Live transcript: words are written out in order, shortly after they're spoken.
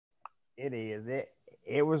It is.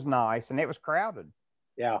 It was nice and it was crowded.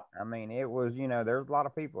 Yeah. I mean, it was, there's a lot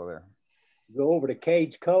of people there. Go over to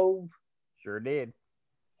Cage Cove, Sure did.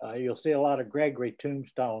 you'll see a lot of Gregory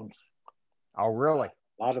tombstones. Oh, really?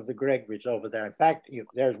 A lot of the Gregorys over there. In fact,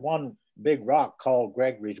 there's one big rock called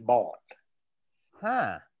Gregory's Ball,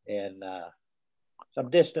 Huh. and some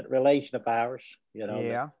distant relation of ours,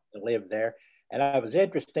 Yeah. that lived there. And it was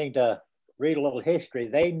interesting to read a little history.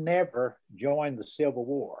 They never joined the Civil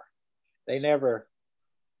War. They never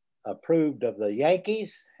approved of the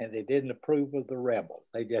Yankees, and they didn't approve of the rebels.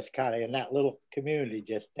 They just kind of in that little community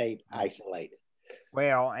just stayed isolated.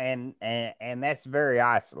 Well, and that's very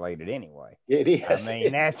isolated anyway. It I is.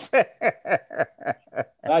 mean, that's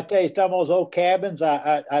I tell you, some of those old cabins,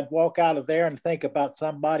 I'd walk out of there and think about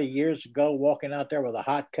somebody years ago walking out there with a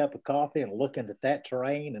hot cup of coffee and looking at that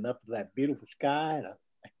terrain and up to that beautiful sky. And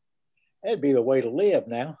that'd be the way to live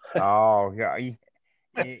now. oh yeah,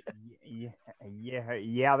 yeah,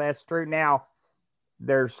 yeah, that's true. Now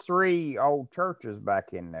there's three old churches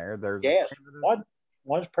back in there. There's a Yes, primitive,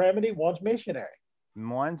 one's primitive, one's missionary.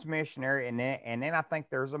 one's missionary, and then I think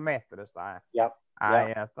there's a Methodist. Yep, yep.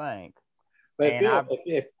 I think, But and I.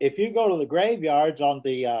 if you go to the graveyards on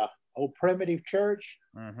the old primitive church,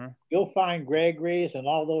 Mm-hmm. you'll find Gregory's and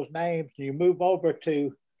all those names. You move over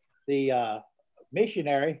to the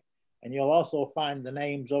missionary, and you'll also find the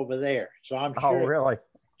names over there. So I'm Oh, sure it really?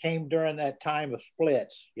 came during that time of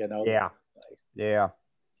splits. Yeah, yeah.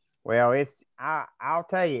 Well, I'll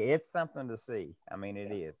tell you, it's something to see. I mean, it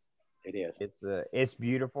Yeah, is. it is. It's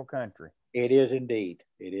beautiful country. It is indeed.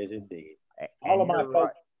 It is indeed. All And of my you're right.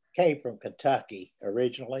 folks came from Kentucky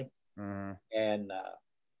originally, Mhm. and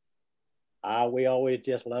we always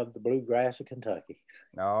just loved the bluegrass of Kentucky.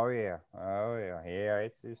 Oh yeah. Oh yeah. Yeah.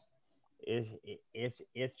 It's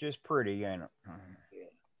just pretty, ain't it? Yeah.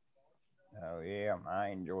 Oh yeah, I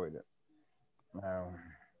enjoyed it. Oh.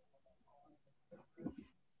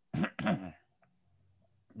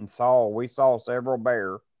 And we saw several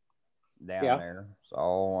bear down Yeah. there.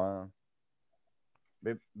 So,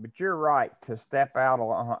 but you're right to step out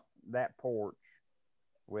on that porch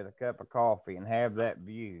with a cup of coffee and have that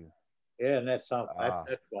view. Yeah, and that's something. Ah,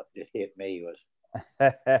 That's what just hit me was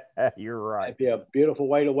you're right. that'd be a beautiful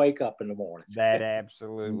way to wake up in the morning. That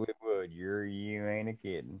absolutely would. You ain't a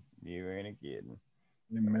kidding. You ain't a kidding.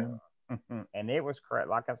 Amen. And it was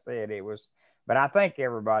like I said, it was. But I think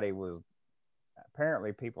everybody was.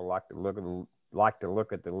 Apparently, people like to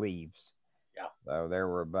look at the leaves. Yeah. So there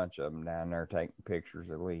were a bunch of them down there taking pictures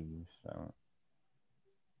of leaves. So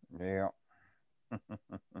yeah.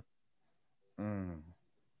 Mm.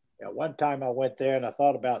 Yeah. One time I went there and I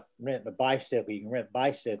thought about renting a bicycle. You can rent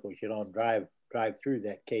bicycles, and drive through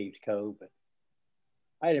that Caves Cove, but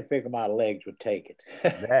I didn't figure my legs would take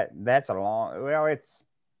it. That's a long. Well, it's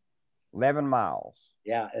 11 miles.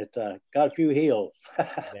 Yeah, it's got a few hills.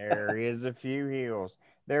 There is a few hills.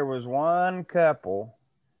 There was one couple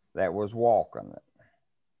that was walking it,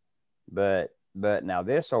 but now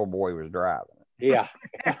this old boy was driving Yeah,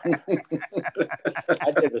 I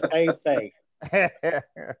did the same thing. it.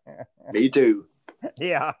 Me too.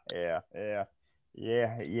 Yeah, yeah, yeah,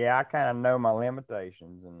 yeah, yeah. I kind of know my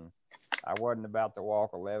limitations, and I wasn't about to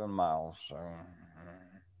walk 11 miles. So,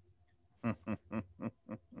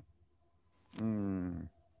 mm.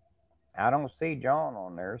 I don't see John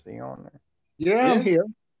on there. Is he on there? Yeah, I'm Yeah. here.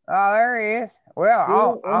 Oh, there he is.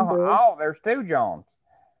 Well, Yeah, I'm there. there's two Johns.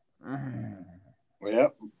 Mm.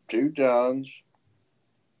 Yep. Two Johns.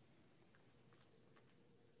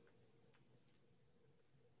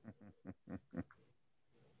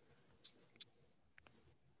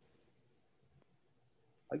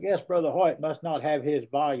 I guess Brother Hoyt must not have his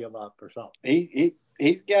volume up or something.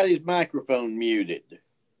 He's got his microphone muted.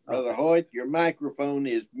 Brother Okay. Hoyt, your microphone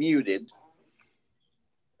is muted.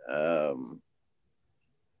 Um,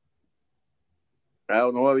 I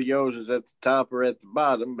don't know whether yours is at the top or at the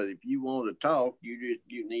bottom, but if you want to talk, you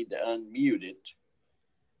need to unmute it.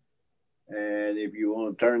 And if you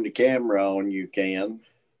want to turn the camera on, you can.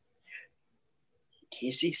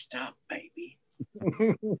 Kissy, stop, baby.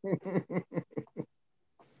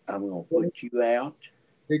 I'm gonna put you out.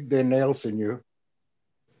 Dig their nails in you.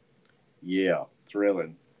 Yeah,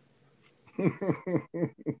 thrilling.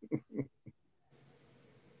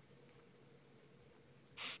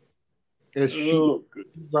 As she Oh,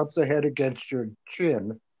 rubs her head against your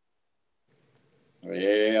chin.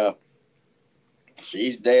 yeah,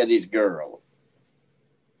 she's daddy's girl.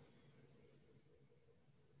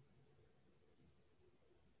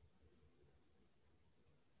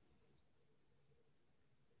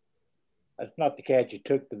 That's not the cat you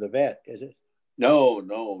took to the vet, is it? No,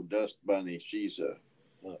 Dust Bunny. She's a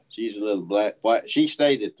She's a little black, white. She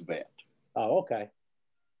stayed at the vet. Oh, okay.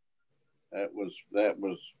 That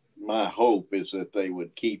was my hope, is that they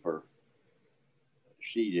would keep her.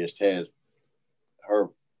 She just has her.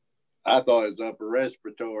 I thought it was upper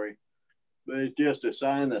respiratory, but it's just a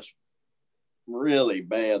sinus, really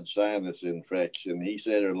bad sinus infection. He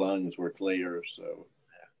said her lungs were clear, so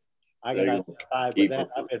I got identified with that.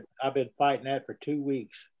 I've been fighting that for 2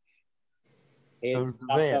 weeks. Head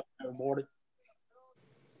popped up every morning.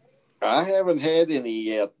 I haven't had any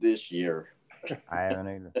yet this year. I haven't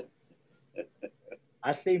either.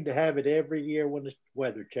 I seem to have it every year when the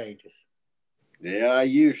weather changes. Yeah, I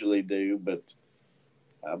usually do, but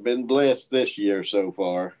I've been blessed this year so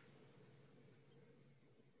far.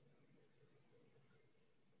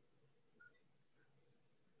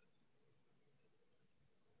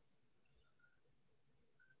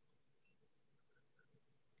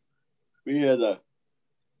 We had a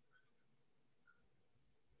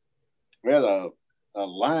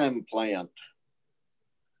lime plant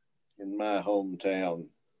in my hometown,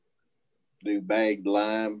 do bagged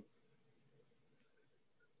lime.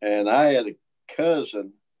 And I had a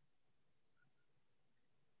cousin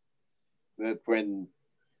that when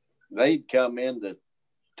they'd come into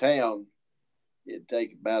town, it'd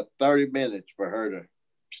take about 30 minutes for her to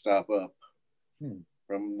stop up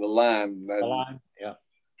from the lime. The lime, yeah.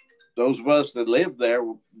 Those of us that lived there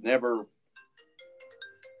never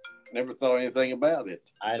thought anything about it.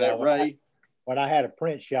 Is that right? When I had a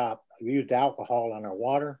print shop, we used alcohol in our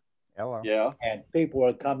water. Hello. Yeah. And people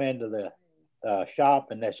would come into the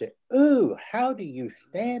shop and they said, "Ooh, how do you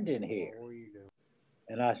stand in here?"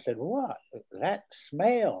 And I said, "What? That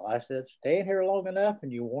smell?" I said, "Stay in here long enough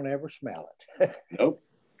and you won't ever smell it." Nope,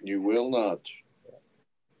 you will not.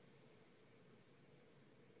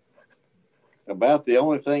 About the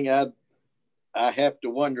only thing I have to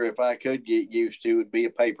wonder if I could get used to would be a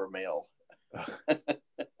paper mill.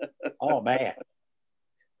 Oh man,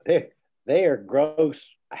 they are gross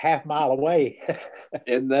a half mile away.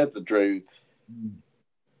 Isn't that the truth?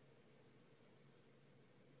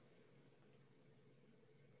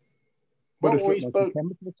 What is were we it, like supposed? a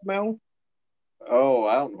chemical smell? Oh,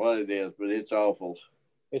 I don't know what it is, but it's awful.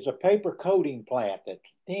 It's a paper coating plant that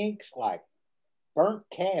stinks like burnt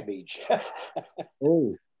cabbage.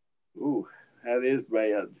 Oh, Ooh, that is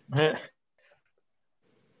bad.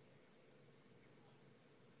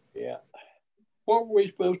 Yeah. What were we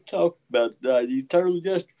supposed to talk about? Eternal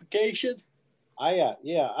justification? I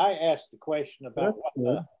asked the question about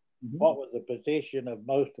what was the position of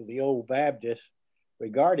most of the old Baptists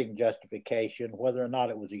regarding justification, whether or not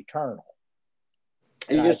it was eternal.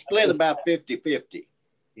 You split about 50-50.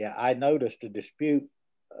 Yeah, I noticed a dispute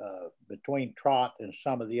between Trott and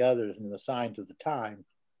some of the others in the Signs of the Times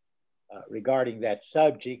regarding that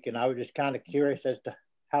subject, and I was just kind of curious as to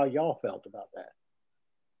how y'all felt about that.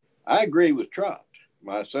 I agree with Trott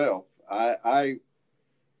myself. I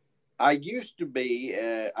used to be.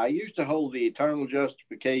 I used to hold the eternal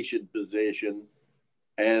justification position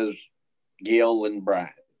as Gil and Brian.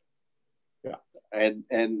 Yeah,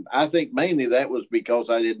 and I think mainly that was because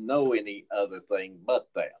I didn't know any other thing but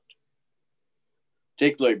that.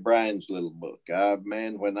 Particularly Brian's little book.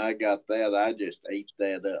 Man, when I got that, I just ate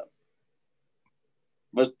that up.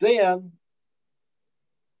 But then,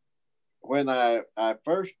 when I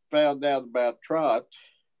first found out about Trott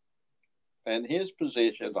and his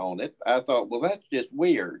position on it, I thought, well, that's just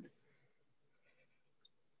weird.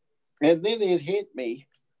 And then it hit me,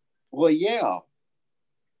 well, yeah,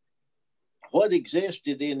 what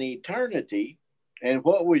existed in eternity and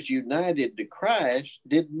what was united to Christ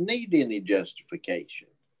didn't need any justification.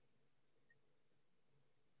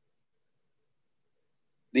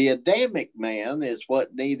 The Adamic man is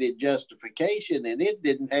what needed justification, and it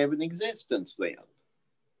didn't have an existence then.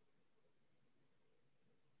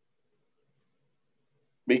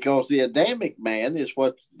 Because the Adamic man is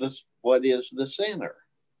what is the sinner.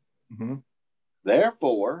 mm-hmm.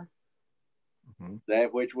 Therefore,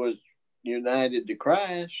 that which was united to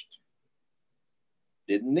Christ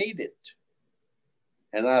didn't need it.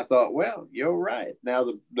 And I thought, well, you're right.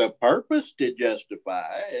 Now, the purpose to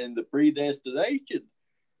justify and the predestination,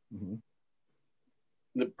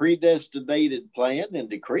 the predestinated plan and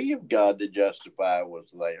decree of God to justify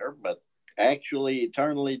was there, but actually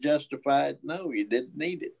eternally justified, no, you didn't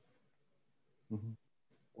need it.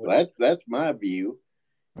 That's my view.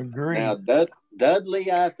 Agreed. Now,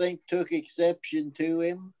 Dudley, I think, took exception to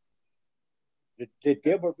him. Did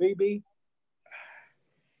Gilbert Beebe?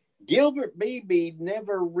 Gilbert Beebe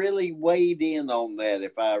never really weighed in on that,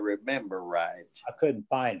 if I remember right. I couldn't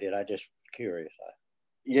find it. I just was curious.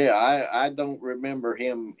 Yeah, I don't remember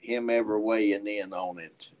him ever weighing in on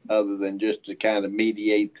it, other than just to kind of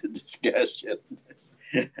mediate the discussion.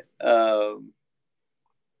 um,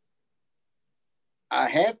 I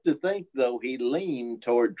have to think though he leaned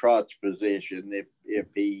toward Trott's position if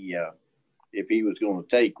he was going to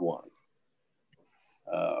take one.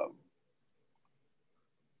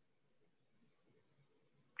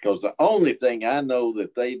 Because the only thing I know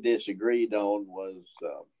that they disagreed on was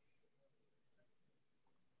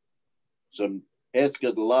some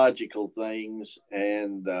eschatological things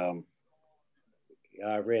and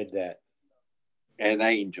I read that. And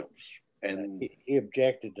angels. And he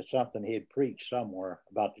objected to something he had preached somewhere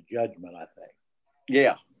about the judgment, I think.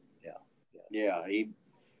 Yeah.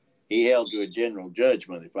 He held to a general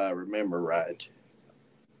judgment, if I remember right.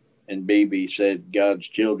 And Beebe said God's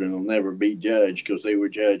children will never be judged because they were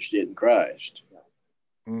judged in Christ.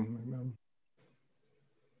 Mm-hmm.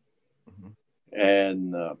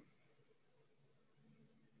 And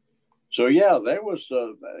so, yeah, there was,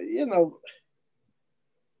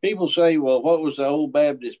 people say, well, what was the old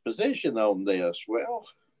Baptist position on this? Well,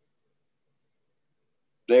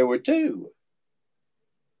 there were two.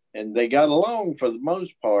 And they got along for the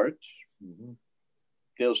most part. Mm-hmm.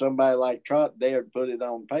 Till somebody like Trott dared put it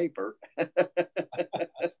on paper.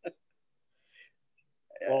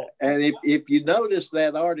 Well, and if you notice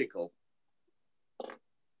that article,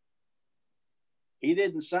 he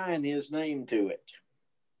didn't sign his name to it.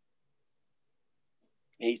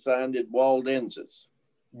 He signed it Waldensis,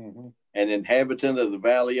 mm-hmm. an inhabitant of the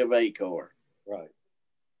Valley of Achor. Right.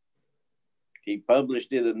 He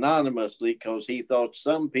published it anonymously because he thought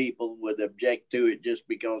some people would object to it just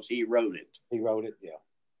because he wrote it. He wrote it, yeah.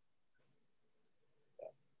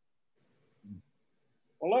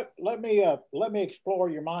 Well, let me explore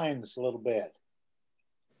your minds a little bit.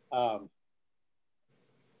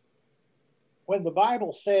 When the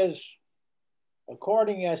Bible says,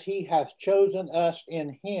 according as he hath chosen us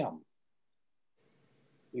in him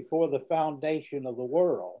before the foundation of the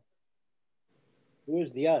world, who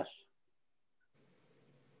is the us?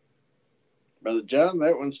 Brother John,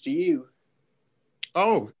 that one's to you.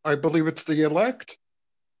 Oh, I believe it's the elect.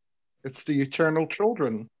 It's the eternal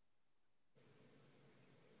children.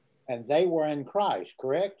 And they were in Christ,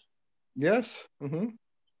 correct? Yes. Mm-hmm.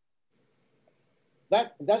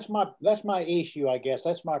 That's my issue, I guess.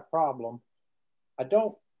 That's my problem. I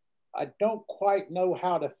don't quite know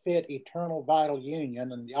how to fit eternal vital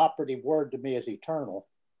union, and the operative word to me is eternal,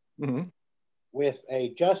 mm-hmm. with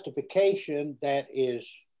a justification that is,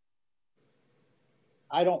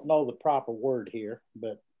 I don't know the proper word here,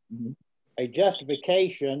 but mm-hmm. a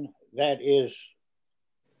justification that is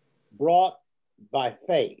brought by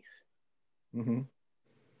faith. Mm-hmm.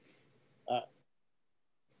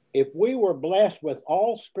 If we were blessed with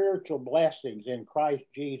all spiritual blessings in Christ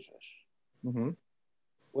Jesus, mm-hmm.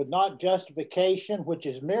 would not justification, which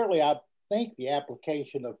is merely, I think, the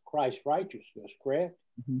application of Christ's righteousness, correct?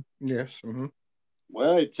 Mm-hmm. Yes. Mm-hmm.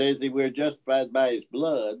 Well, it says that we're justified by his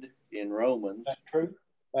blood in Romans. That's true.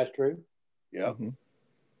 That's true. Yeah. Mm-hmm.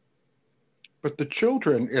 But the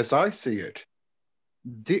children, as I see it,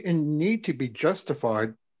 didn't need to be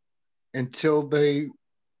justified until they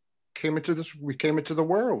came into this. We came into the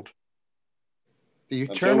world. The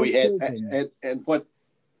eternal children. And what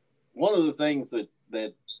one of the things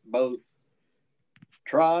that both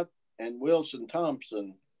Trott and Wilson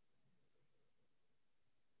Thompson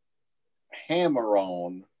hammer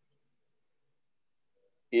on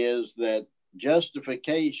is that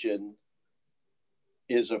justification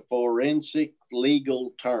is a forensic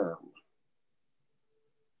legal term.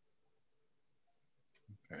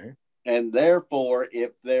 Okay. And therefore,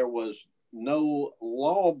 if there was no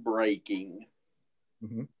law breaking,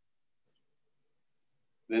 mm-hmm.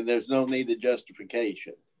 then there's no need of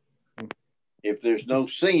justification. If there's no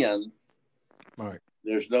sin, right.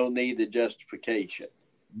 There's no need of justification.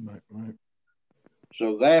 Right.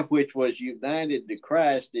 So that which was united to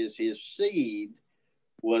Christ as his seed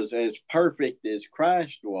was as perfect as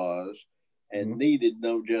Christ was and mm-hmm. needed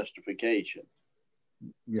no justification.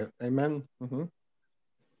 Yeah, amen. Mm-hmm.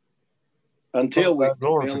 Until we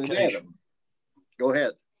glorification. Go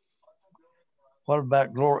ahead. What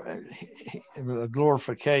about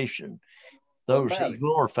glorification? Those he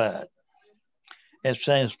glorified. It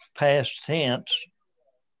says past tense.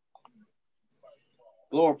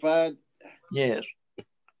 Glorified? Yes.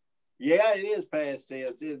 Yeah, it is past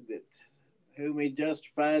tense, isn't it? Whom he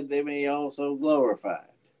justified, them he also glorified.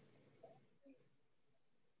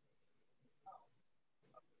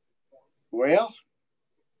 Well,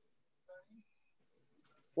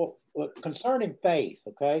 concerning faith,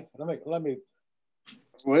 okay. Let me.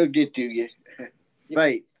 We'll get to you.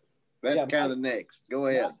 faith. That's kind of next. Go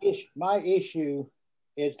ahead. My issue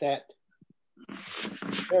is that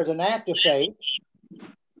there's an act of faith.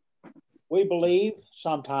 We believe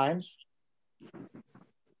sometimes.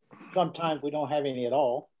 Sometimes we don't have any at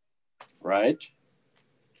all. Right.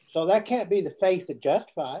 So that can't be the faith that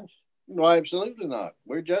justifies. No, absolutely not.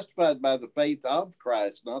 We're justified by the faith of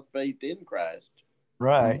Christ, not faith in Christ.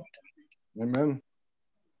 Right. Amen.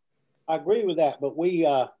 I agree with that, but we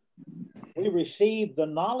receive the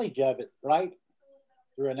knowledge of it, right,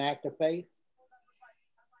 through an act of faith.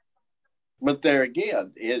 But there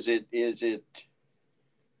again, is it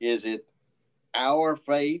our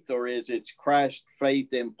faith, or is it Christ's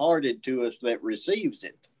faith imparted to us that receives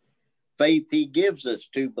it? Faith he gives us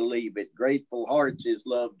to believe it. Grateful hearts his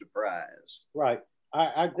love to prize. Right.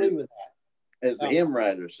 I agree with that. As the hymn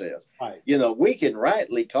writer says. Right. You know, we can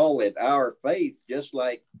rightly call it our faith, just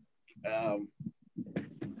like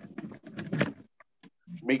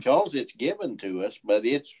because it's given to us, but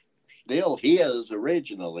it's still his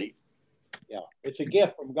originally. Yeah, it's a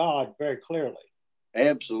gift from God, very clearly.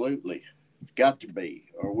 Absolutely. It's got to be,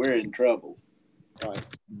 or we're in trouble. Right.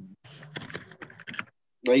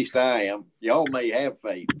 At least I am. Y'all may have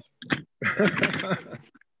faith.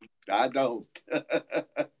 I don't.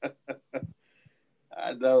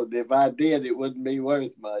 I don't. If I did, it wouldn't be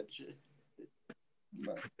worth much.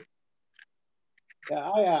 But.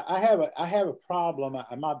 Yeah, I have a problem.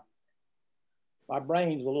 My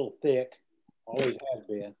brain's a little thick, always has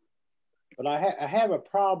been. But I have a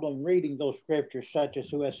problem reading those scriptures, such as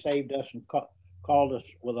who has saved us and called us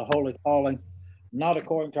with a holy calling, not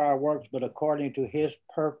according to our works, but according to his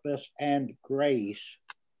purpose and grace,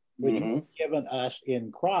 which was given us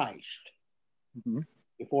in Christ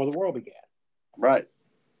before the world began. Right.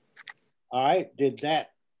 All right. Did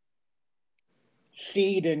that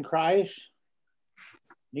seed in Christ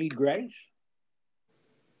need grace?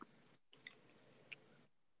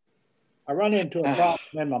 I run into a problem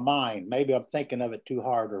in my mind. Maybe I'm thinking of it too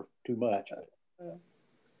hard or too much.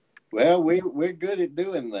 Well, we're good at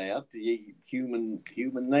doing that. The human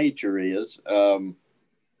nature is.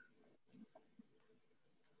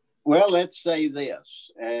 Well, let's say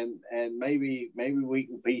this, and maybe we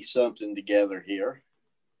can piece something together here.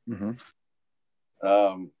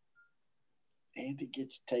 Andy, get your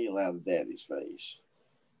tail out of Daddy's face.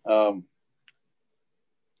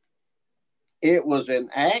 It was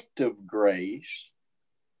an act of grace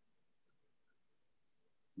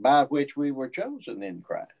by which we were chosen in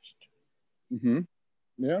Christ.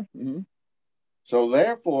 Yeah. So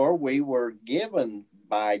therefore, we were given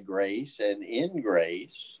by grace and in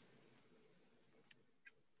grace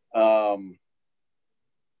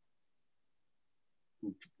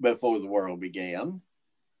before the world began,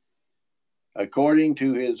 according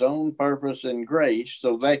to his own purpose and grace.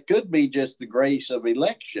 So that could be just the grace of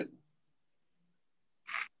election.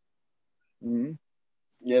 You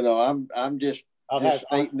know, I'm just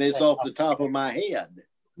stating this off the top of my head.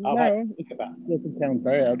 No, it doesn't sound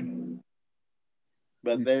bad.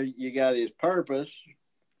 But there you got his purpose,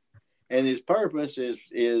 and his purpose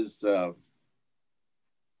is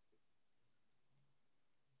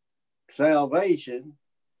salvation,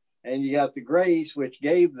 and you got the grace which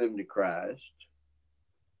gave them to Christ,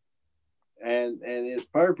 and his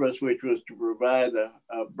purpose, which was to provide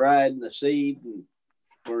a bride and a seed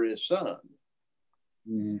for his son.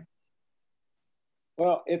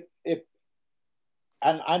 Well, if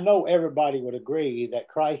and I know everybody would agree that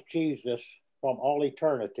Christ Jesus from all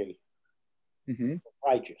eternity was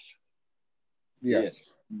righteous. Yes.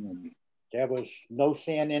 There was no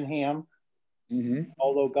sin in him,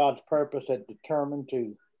 although God's purpose had determined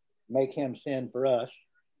to make him sin for us.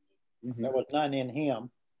 There was none in him.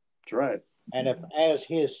 That's right. And if as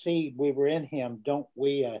his seed we were in him, don't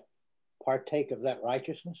we partake of that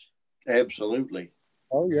righteousness? Absolutely.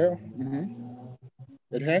 Oh, yeah.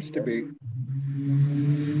 It has to be.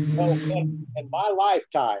 Well, in my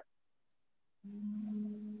lifetime,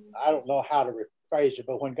 I don't know how to rephrase it,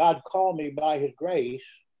 but when God called me by his grace,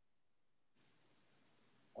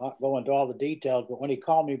 I'll not go into all the details, but when he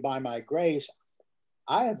called me by my grace,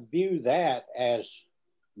 I view that as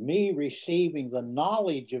me receiving the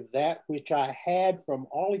knowledge of that which I had from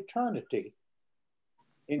all eternity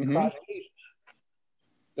in Christ Jesus.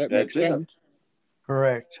 That makes sense.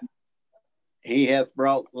 Correct. He hath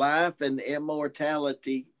brought life and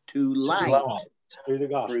immortality to light through the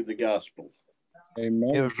gospel. Through the gospel.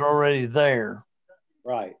 Amen. It was already there.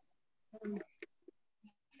 Right.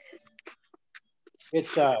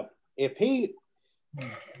 It's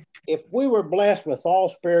if we were blessed with all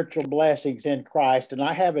spiritual blessings in Christ, and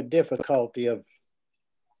I have a difficulty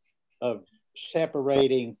of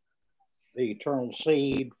separating the eternal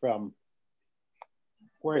seed from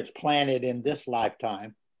where it's planted in this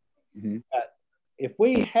lifetime. But if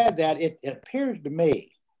we had that, it appears to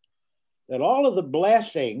me that all of the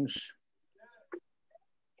blessings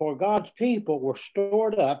for God's people were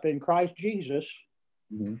stored up in Christ Jesus,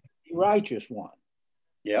 the righteous one.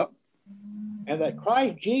 Yep. And that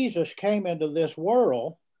Christ Jesus came into this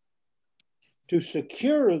world to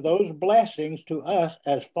secure those blessings to us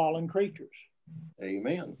as fallen creatures.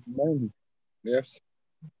 Amen. Amen. Yes.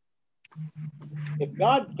 If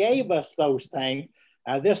God gave us those things,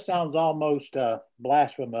 now this sounds almost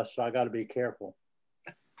blasphemous, so I got to be careful.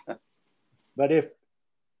 But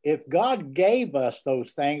if God gave us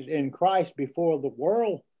those things in Christ before the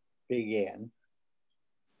world began,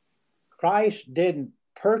 Christ didn't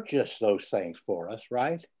purchase those things for us,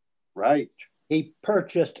 right? Right. He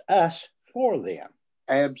purchased us for them.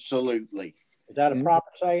 Absolutely. Is that a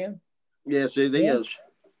proper saying? Yes, it is.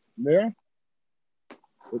 Yeah.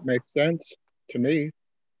 It makes sense to me.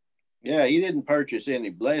 Yeah, he didn't purchase any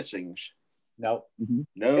blessings. No.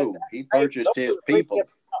 No, he purchased his people.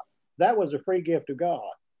 That was a free gift of God.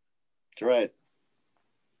 That's right.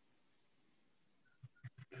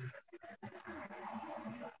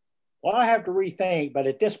 Well, I have to rethink, but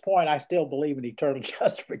at this point, I still believe in eternal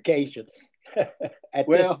justification.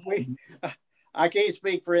 I can't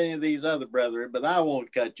speak for any of these other brethren, but I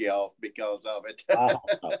won't cut you off because of it.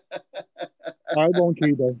 I won't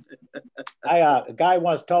either. A guy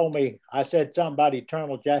once told me, I said something about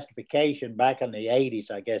eternal justification back in the 80s,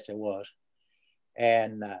 I guess it was.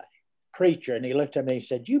 And preacher, and he looked at me and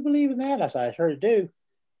said, "You believe in that?" I said, "I sure do."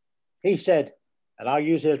 He said, and I'll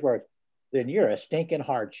use his word, "Then you're a stinking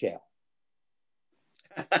hard shell."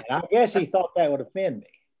 And I guess he thought that would offend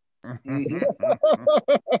me.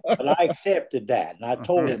 But I accepted that, and I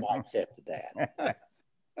told him I accepted that.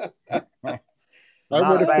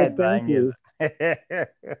 Not a bad thing, is it?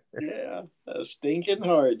 Yeah, a stinking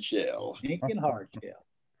hard shell. Stinking hard shell.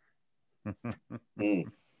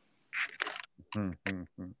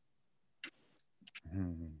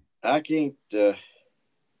 I can't.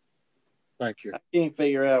 Thank you. I can't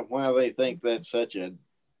figure out why they think that's such a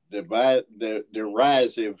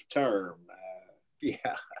derisive term.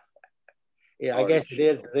 Yeah, I guess it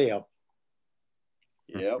is to them.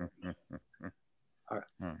 Yep.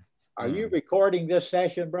 Are you recording this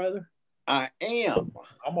session, brother? I am.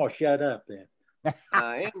 I'm gonna shut up then.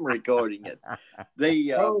 I am recording it.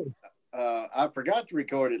 I forgot to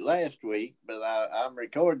record it last week, but I'm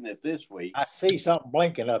recording it this week. I see something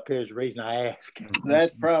blinking up here is the reason I asked.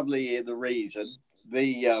 That's probably the reason.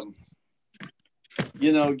 You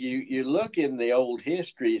look in the old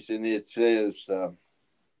histories and it says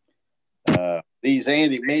these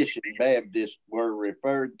anti-mission Baptists were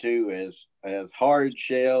referred to as hard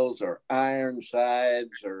shells or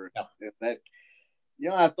Ironsides or that.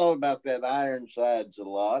 I thought about that Ironsides a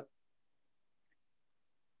lot.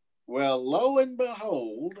 Well, lo and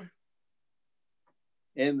behold,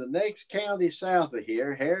 in the next county south of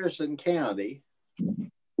here, Harrison County,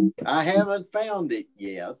 I haven't found it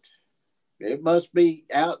yet. It must be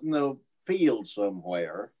out in the field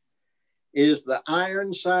somewhere, is the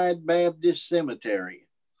Ironside Baptist Cemetery.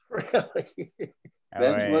 Really?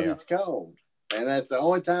 That's what it's called. And that's the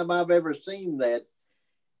only time I've ever seen that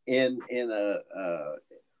in a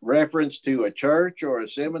reference to a church or a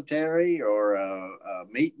cemetery or a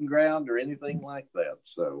meeting ground or anything like that.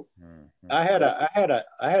 So I had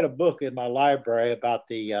a book in my library about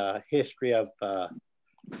the history of the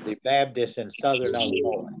Baptists in Southern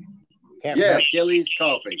Illinois. Achilles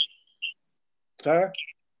Coffee. Sir?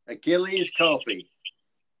 Achilles Coffee.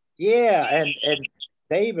 Yeah, and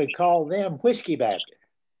they even call them Whiskey Baptist.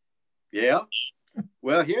 Yeah.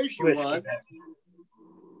 Well, here's your one.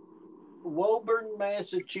 Woburn,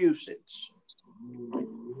 Massachusetts.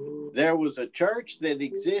 There was a church that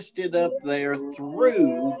existed up there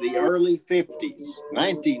through the early 50s,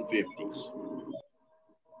 1950s.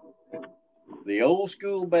 The Old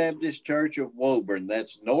School Baptist Church of Woburn,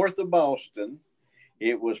 that's north of Boston.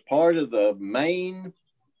 It was part of the Maine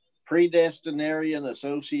Predestinarian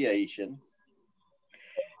Association.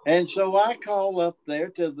 And so I call up there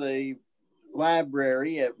to the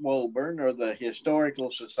library at Woburn or the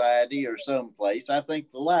Historical Society or someplace. I think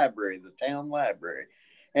the library, the town library.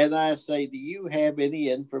 And I say, do you have any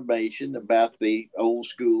information about the Old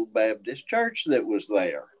School Baptist Church that was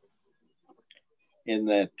there in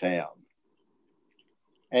that town?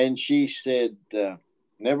 And she said,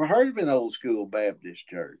 never heard of an Old School Baptist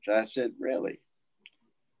Church. I said, really?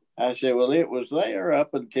 I said, well, it was there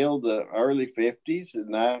up until the early 50s,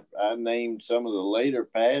 and I named some of the later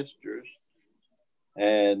pastors.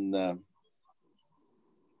 And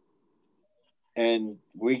And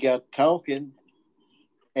we got talking,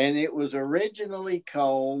 and it was originally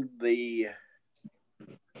called the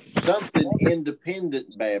something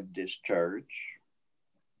Independent Baptist Church.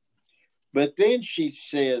 But then she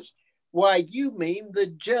says, why, you mean the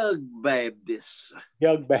Jug Baptists.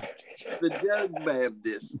 Young Baptist. The Jug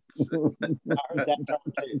Baptists. I heard that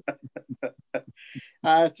term too.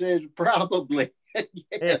 I said, probably.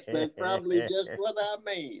 Yes, that's probably just what I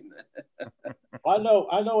mean. I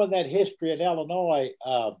know in that history in Illinois,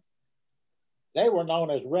 they were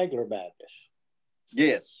known as regular Baptists.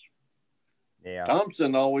 Yes. Yeah.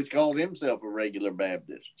 Thompson always called himself a regular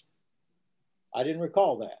Baptist. I didn't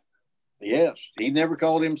recall that. Yes. He never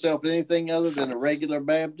called himself anything other than a regular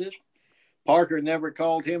Baptist. Parker never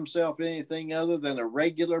called himself anything other than a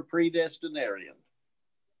regular predestinarian.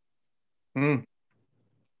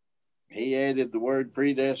 He added the word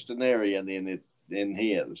predestinarian in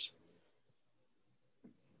his.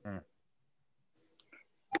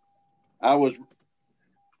 I was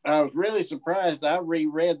really surprised. I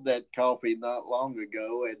reread that Coffee not long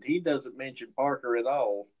ago, and he doesn't mention Parker at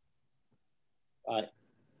all. Right.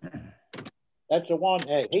 That's the one.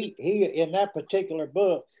 He in that particular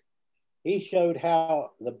book, he showed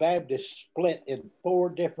how the Baptists split in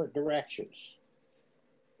 4 different directions.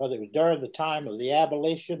 Because it was during the time of the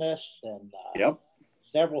abolitionists and Yep.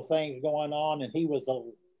 several things going on, and he was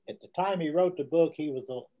at the time he wrote the book, he was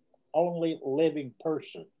the only living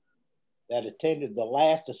person that attended the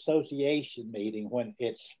last association meeting when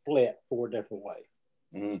it split 4 different ways.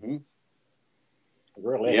 Mm-hmm.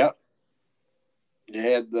 Really? Yep. You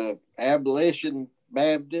had the Abolition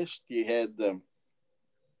Baptist, you had the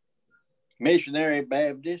Missionary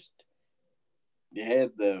Baptist, you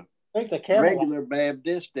had the I think the regular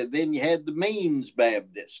Baptist, and then you had the Means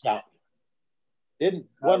Baptist. Yeah.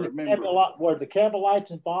 Were the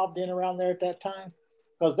Campbellites involved in around there at that time?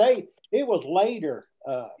 Because it was later.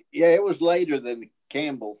 Yeah, it was later than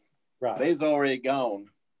Campbell. Right. They's already gone.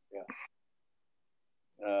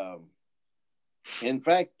 Yeah. In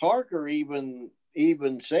fact, Parker even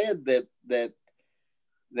said that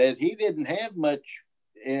he didn't have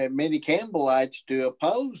many Campbellites to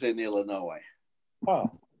oppose in Illinois.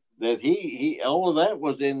 Wow. That he all of that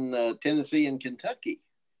was in Tennessee and Kentucky.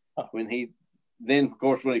 When he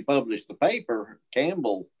published the paper,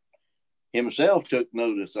 Campbell himself took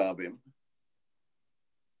notice of him.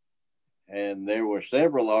 And there were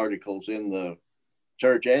several articles in the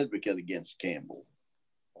Church Advocate against Campbell.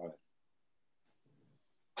 Right.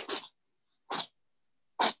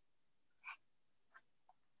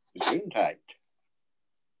 Gesundheit.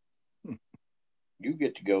 You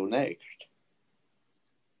get to go next.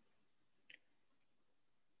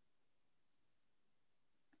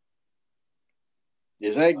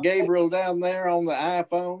 Is that Gabriel down there on the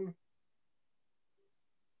iPhone?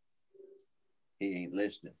 He ain't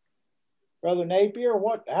listening. Brother Napier,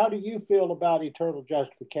 how do you feel about eternal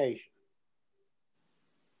justification?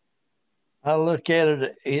 I look at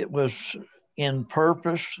it, it was in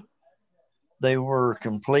purpose. They were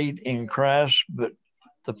complete in Christ, but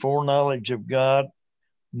the foreknowledge of God,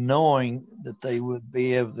 knowing that they would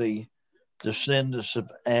be of the descendants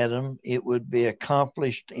of Adam, it would be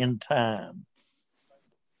accomplished in time.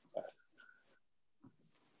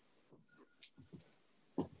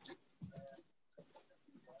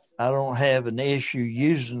 I don't have an issue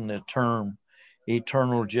using the term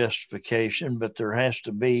eternal justification, but there has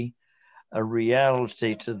to be a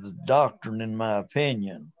reality to the doctrine, in my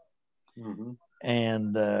opinion. Mm-hmm.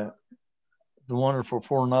 And the wonderful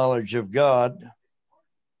foreknowledge of God,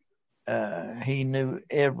 he knew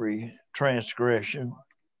every transgression,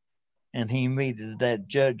 and he meted that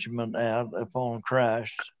judgment out upon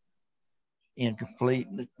Christ in complete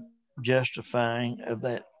justifying of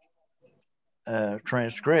that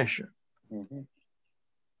transgression. Mm-hmm.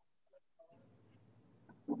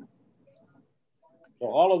 So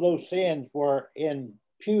all of those sins were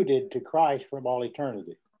imputed to Christ from all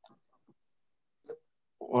eternity.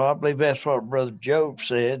 Well, I believe that's what Brother Job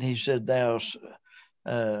said. He said, thou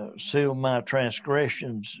seal my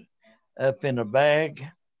transgressions up in a bag.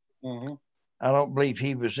 Mm-hmm. I don't believe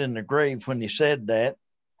he was in the grave when he said that.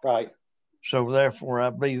 Right. So therefore,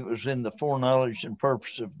 I believe it was in the foreknowledge and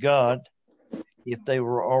purpose of God. If they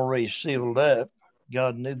were already sealed up,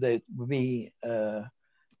 God knew they would be the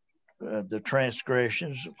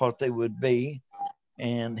transgressions, what they would be,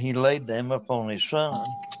 and he laid them upon his son.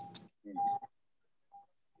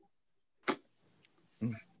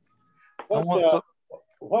 What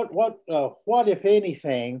if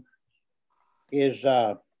anything is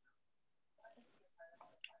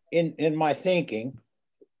in my thinking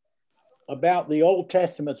about the Old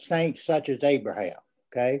Testament saints such as Abraham?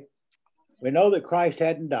 Okay, We know that Christ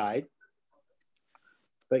hadn't died,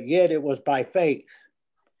 but yet it was by faith.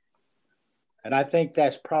 And I think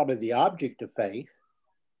that's probably the object of faith.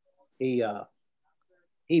 He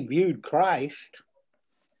viewed Christ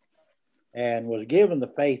and was given the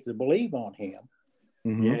faith to believe on him.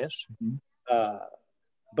 Mhm. Yes.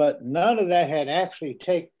 But none of that had actually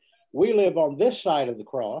taken. We live on this side of the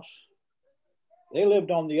cross. They lived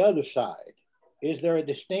on the other side. Is there a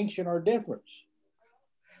distinction or difference?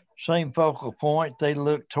 Same focal point. They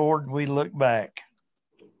look toward, we look back.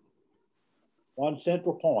 One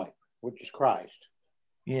central point, which is Christ.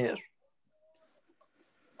 Yes.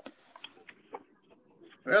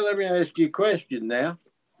 Well, let me ask you a question now.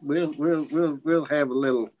 We'll have a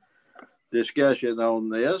little discussion on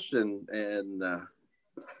this and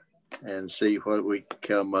see what we can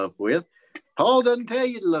come up with. Paul doesn't tell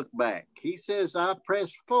you to look back. He says, I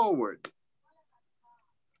press forward,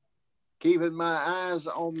 keeping my eyes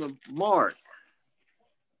on the mark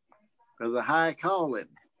of the high calling.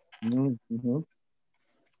 Mm-hmm.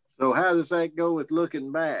 So how does that go with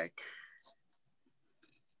looking back?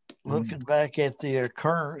 Looking back at the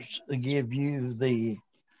occurrence to give you the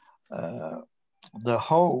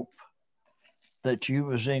hope that you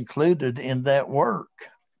was included in that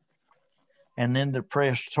work, and then to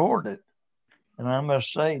press toward it. And I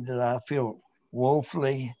must say that I feel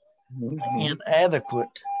woefully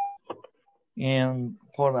inadequate in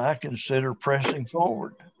what I consider pressing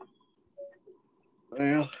forward.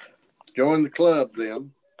 Well, join the club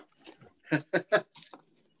then.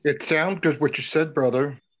 It sounds good what you said,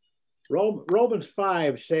 brother. Romans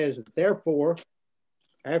 5 says, therefore,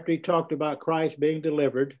 after he talked about Christ being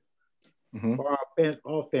delivered for our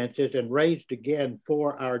offenses and raised again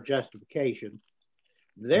for our justification,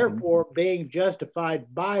 therefore, being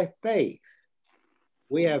justified by faith,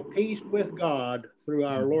 we have peace with God through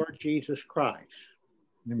our Lord Jesus Christ.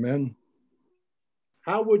 Amen.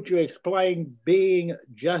 How would you explain being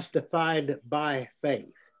justified by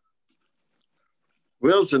faith?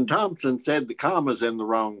 Wilson Thompson said the comma's in the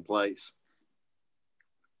wrong place.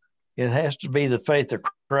 It has to be the faith of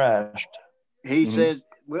Christ. He says,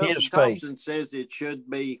 Wilson His Thompson says it should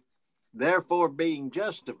be, therefore being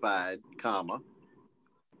justified, comma,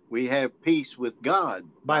 we have peace with God.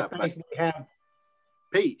 By faith we have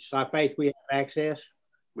peace. By faith we have access.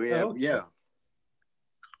 We have, okay. Yeah.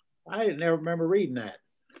 I didn't ever remember reading that.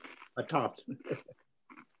 Thompson.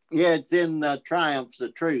 Yeah, it's in Triumphs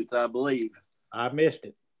of Truth, I believe. I missed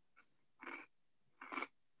it.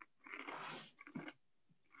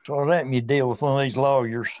 So let me deal with one of these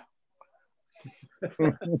lawyers.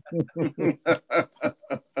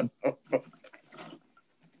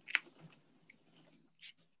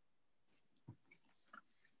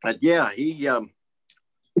 But yeah, he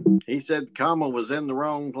said the comma was in the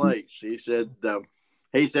wrong place. He said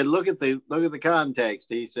look at the context.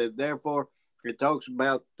 He said, therefore, it talks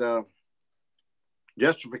about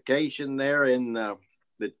justification there in the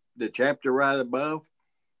chapter right above,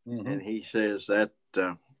 and he says that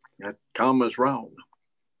that comma's wrong.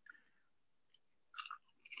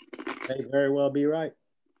 May very well be right.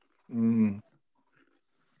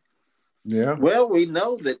 Yeah. Well, we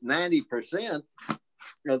know that 90%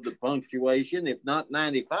 of the punctuation, if not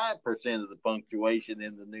 95% of the punctuation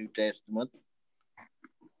in the New Testament,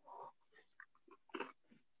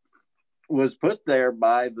 was put there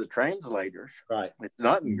by the translators. Right. It's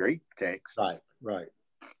not in Greek text. Right.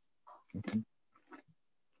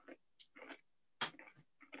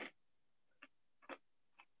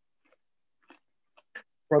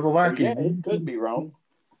 Brother Lackey. Yeah, it could be wrong.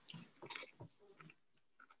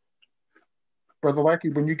 Brother Lackey,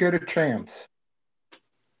 when you get a chance,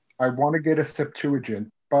 I want to get a Septuagint,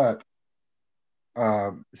 but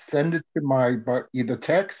send it to my either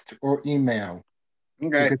text or email.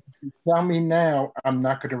 Okay. Because if you tell me now, I'm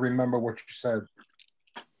not going to remember what you said.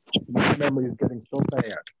 My memory is getting so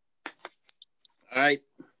bad. All right.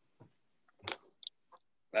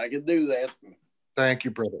 I can do that. Thank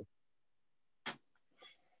you, brother.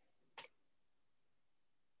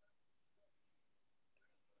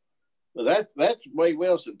 Well, that's the way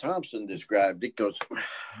Wilson Thompson described it, because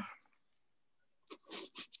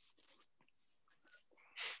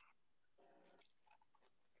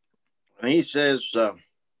he says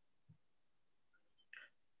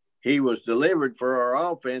he was delivered for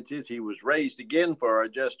our offenses, he was raised again for our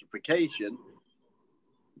justification,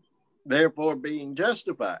 therefore being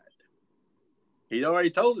justified. He'd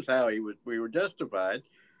already told us how we were justified.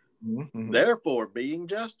 Therefore being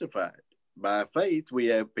justified. By faith, we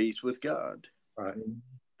have peace with God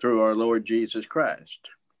through our Lord Jesus Christ.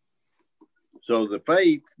 So the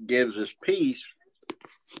faith gives us peace,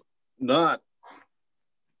 not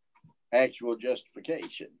actual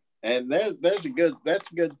justification. And that's a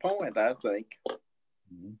good point, I think.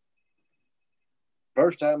 Mhm.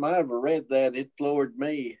 First time I ever read that, it floored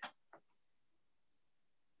me.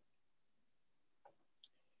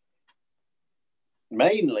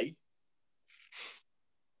 Mainly,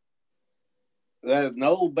 that an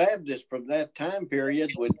old Baptist from that time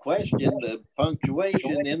period would question the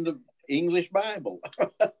punctuation in the English Bible.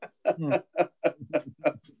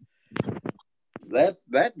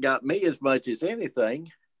 That got me as much as anything.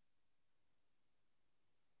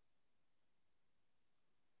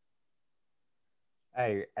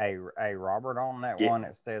 Hey, Robert, on that Yeah. one,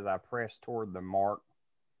 it says, I press toward the mark,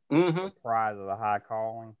 Mm-hmm. the prize of the high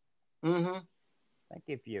calling. Mm-hmm. I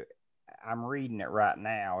think I'm reading it right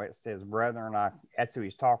now. It says, brethren, that's who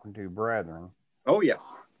he's talking to, brethren. Oh, yeah.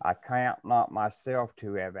 I count not myself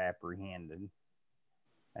to have apprehended.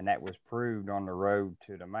 And that was proved on the road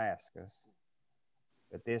to Damascus.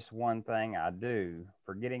 But this one thing I do,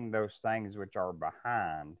 forgetting those things which are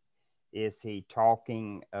behind, is he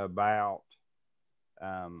talking about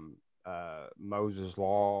Moses'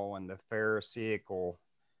 law and the Pharisaical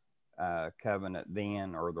covenant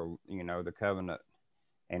then, or the covenant,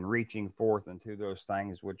 and reaching forth into those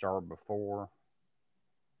things which are before?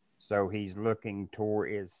 So he's pressing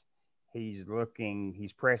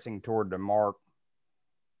toward the mark,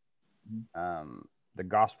 the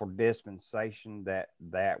gospel dispensation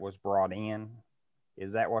that was brought in.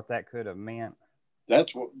 Is that what that could have meant?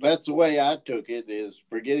 That's the way I took it, is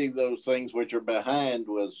forgetting those things which are behind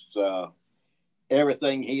was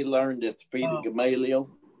everything he learned at the feet of Gamaliel.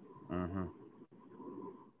 Mm-hmm.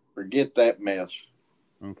 Forget that mess.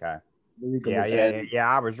 Okay. Yeah.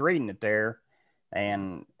 I was reading it there,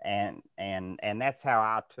 and that's how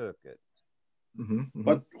I took it. Mm-hmm,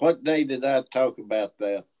 mm-hmm. What day did I talk about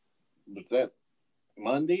that? Was that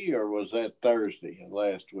Monday or was that Thursday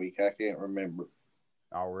last week? I can't remember.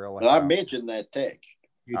 Oh, really? But I mentioned that text.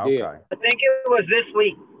 You did. Okay. I think it was this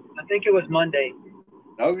week. I think it was Monday.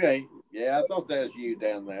 Okay. Yeah, I thought that was you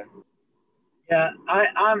down there. Yeah,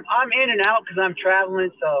 I'm in and out because I'm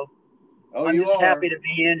traveling, so I'm just happy to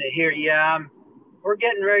be in to hear. Yeah, we're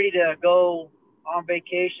getting ready to go on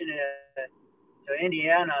vacation to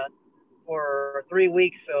Indiana for 3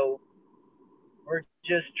 weeks, so we're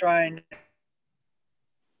just trying.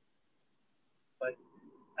 But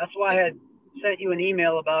that's why I had sent you an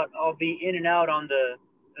email about I'll be in and out on the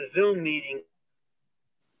Zoom meeting.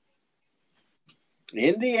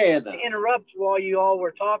 Indiana. I interrupt while you all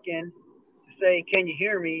were talking to say, "Can you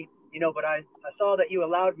hear me?" But I saw that you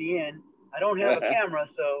allowed me in. I don't have a camera,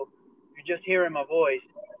 so you're just hearing my voice.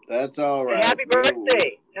 That's all right. Hey, happy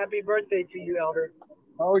birthday! Happy birthday to you, Elder.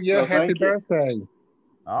 Oh yeah, Well, happy birthday!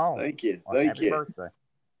 Oh, thank you. Well, happy birthday.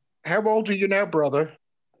 How old are you now, brother?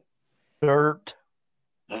 Dirt.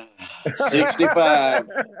 65.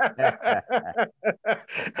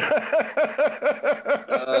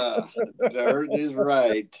 Dirt is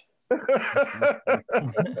right.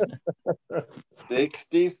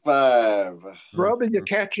 65. Brother, you're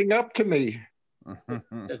catching up to me.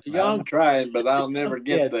 I'm trying, but I'll never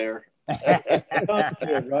get there.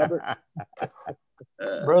 Robert.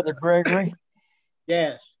 Brother Gregory?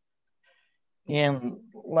 Yes. In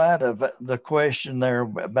light of the question there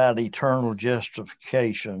about eternal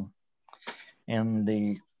justification, and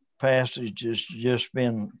the passage has just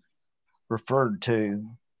been referred to,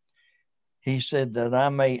 he said that I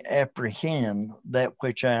may apprehend that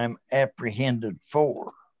which I am apprehended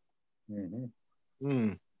for. Mm-hmm.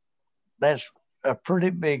 Mm. That's a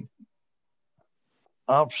pretty big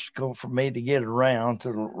obstacle for me to get around,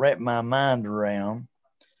 to wrap my mind around,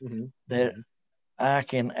 Mm-hmm. that I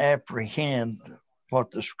can apprehend what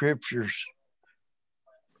the scriptures,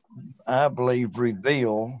 I believe,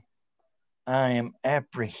 reveal I am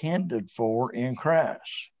apprehended for in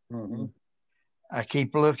Christ. Mm-hmm. I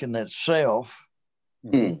keep looking at self.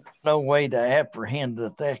 Mm-hmm. No way to apprehend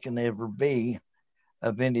that can ever be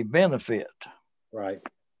of any benefit. Right.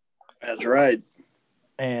 That's right.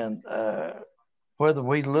 And whether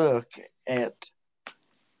we look at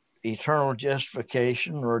eternal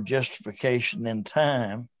justification or justification in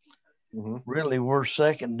time, Mm-hmm. really we're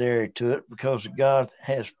secondary to it, because God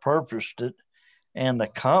has purposed it and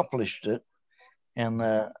accomplished it. And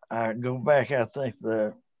I go back, I think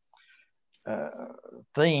the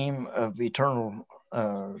theme of eternal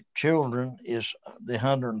children is the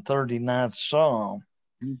 139th Psalm.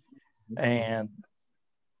 Mm-hmm. And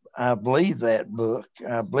I believe that book,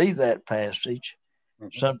 I believe that passage.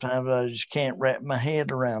 Mm-hmm. Sometimes I just can't wrap my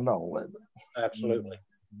head around all of it. Absolutely.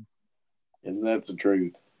 And that's the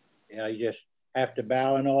truth. Yeah, you just have to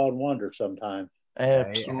bow in awe and wonder sometimes.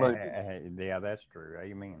 Absolutely. Yeah, that's true.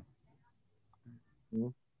 Amen.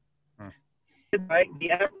 Right?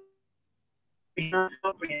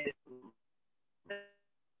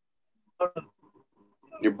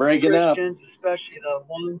 You're breaking up. Especially the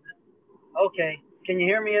ones. Okay, can you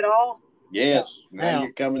hear me at all? Yes, now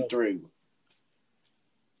you're coming through.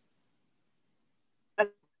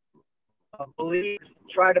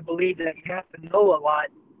 Try to believe that you have to know a lot.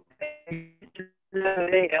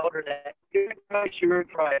 Elder, that you're in Christ, you're in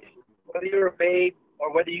Christ. Whether you're a babe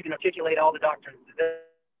or whether you can articulate all the doctrines.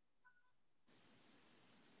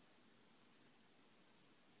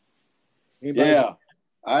 Yeah,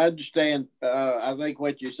 I understand. I think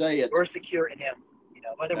what you're saying. We're secure in Him. You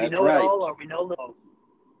know, whether we know it all or we know little.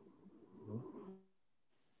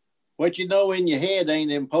 What you know in your head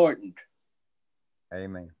ain't important.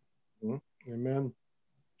 Amen. Amen.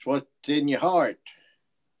 It's what's in your heart.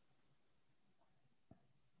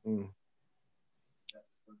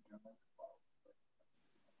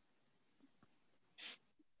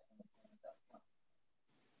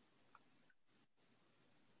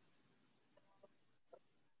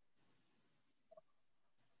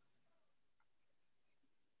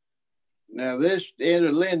 Now this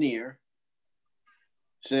interlinear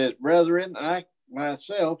says, brethren, I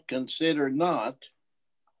myself consider not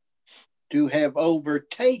to have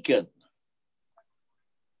overtaken,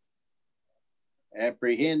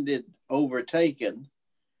 apprehended, overtaken,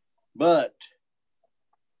 but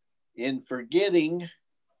in forgetting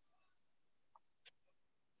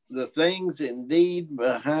the things indeed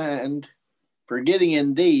behind, forgetting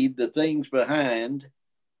indeed the things behind,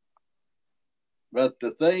 but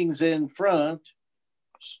the things in front,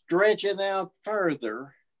 stretching out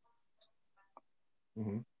further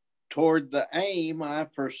toward the aim I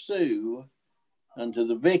pursue unto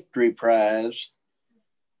the victory prize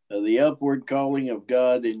of the upward calling of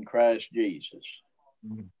God in Christ Jesus.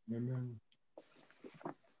 Amen.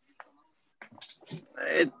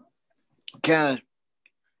 It kind of,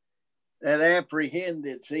 that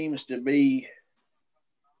apprehended seems to be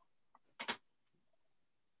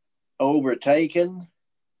overtaken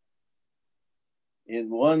in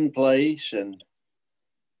one place and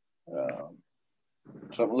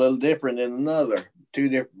something a little different in another. Two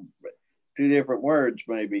different words,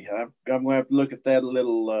 maybe. I'm going to have to look at that a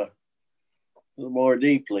little more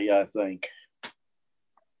deeply, I think.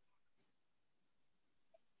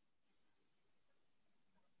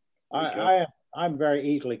 I'm very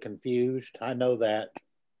easily confused. I know that,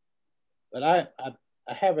 but I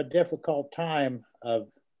have a difficult time of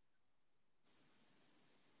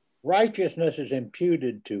righteousness is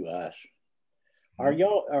imputed to us. Are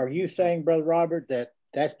you saying, Brother Robert, that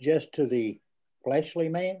that's just to the fleshly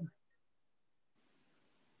man?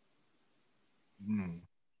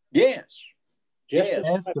 Yes. Just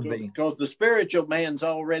because the spiritual man's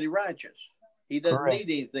already righteous. He doesn't need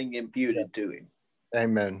anything imputed to him.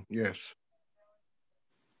 Amen. Yes.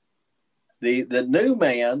 The new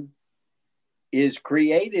man is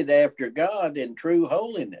created after God in true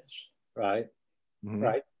holiness. Right.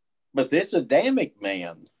 Right. But this Adamic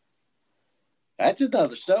man, that's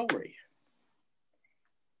another story.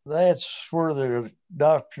 That's where the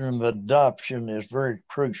doctrine of adoption is very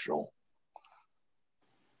crucial.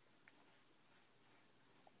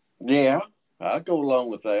 Yeah, I'll go along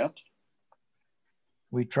with that.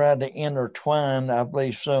 We try to intertwine, I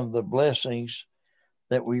believe, some of the blessings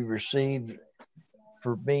that we received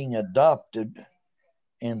for being adopted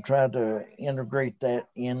and try to integrate that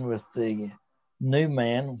in with the new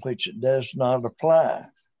man, which it does not apply.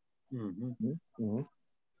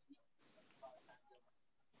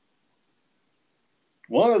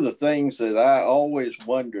 One of the things that I always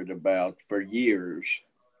wondered about for years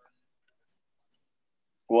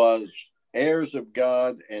was heirs of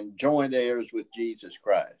God and joint heirs with Jesus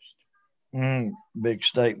Christ. Big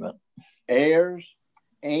statement. Heirs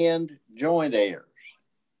and joint heirs.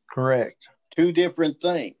 Correct. Two different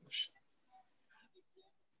things.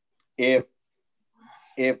 If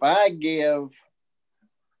I give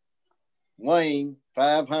Wayne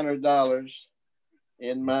 $500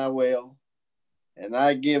 in my will, and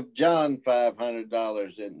I give John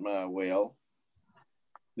 $500 in my will,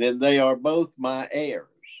 then they are both my heirs.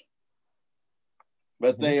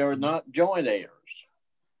 But they are not joint heirs.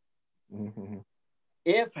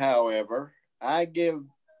 If, however, I give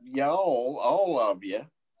y'all, all of you,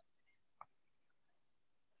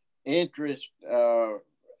 interest,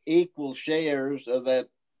 equal shares of that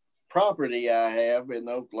property I have in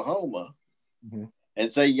Oklahoma,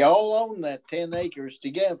 and say y'all own that 10 acres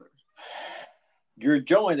together, you're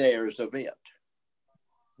joint heirs of it.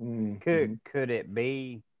 Could it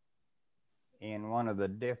be in one of the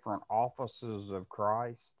different offices of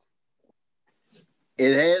Christ?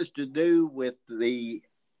 it has to do with the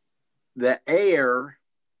heir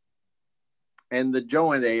and the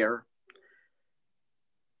joint heir.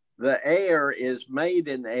 The heir is made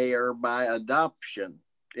an heir by adoption.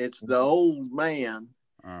 It's the old man.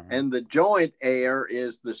 And the joint heir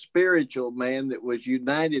is the spiritual man that was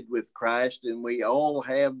united with Christ, and we all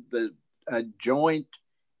have a joint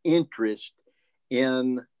interest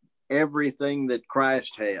in everything that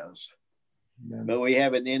Christ has. Amen. But we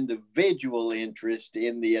have an individual interest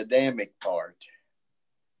in the Adamic part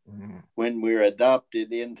when we're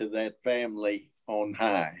adopted into that family on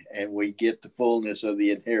high, and we get the fullness of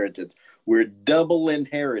the inheritance. We're double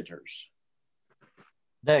inheritors.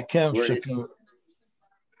 That comes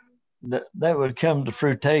that would come to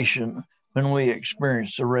fruition when we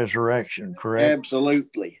experience the resurrection, correct?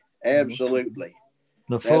 Absolutely. Absolutely.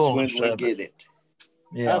 The fullness That's when we get it.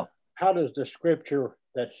 Yeah. How does the scripture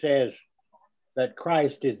that says that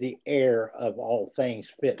Christ is the heir of all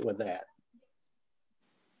things fit with that?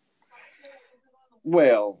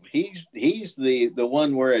 Well, he's the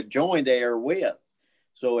one we're a joint heir with.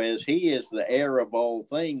 So as he is the heir of all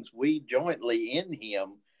things, we jointly in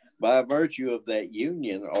him, by virtue of that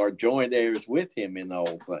union, are joint heirs with him in all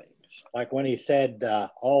things. Like when he said,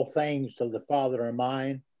 all things to the Father are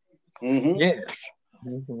mine. Mm-hmm. Yes.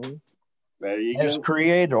 Mm-hmm. There you As go.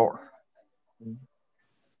 creator.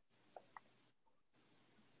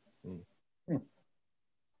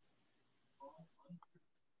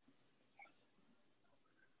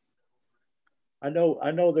 I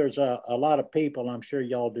know there's a lot of people, I'm sure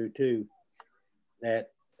y'all do too,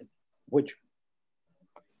 which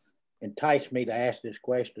enticed me to ask this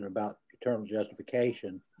question about eternal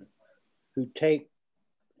justification, who take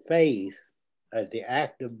faith as the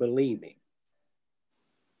act of believing.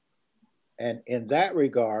 And in that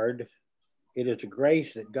regard, it is a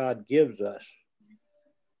grace that God gives us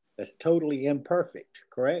that's totally imperfect,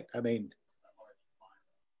 correct? I mean,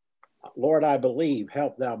 Lord, I believe,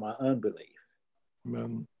 help thou my unbelief.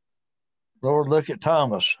 Amen. Lord, look at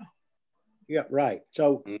Thomas. Yeah, right.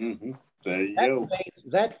 So there you go.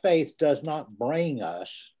 That faith does not bring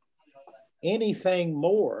us anything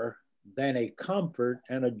more than a comfort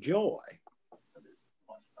and a joy,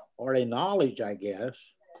 or a knowledge, I guess,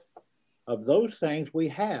 of those things we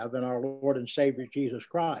have in our Lord and Savior Jesus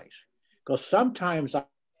Christ. Because sometimes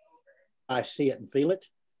I see it and feel it.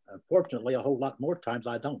 Unfortunately, a whole lot more times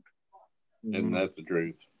I don't. And that's the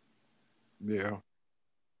truth. Yeah.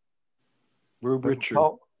 We're with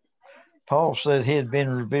you. Paul said he had been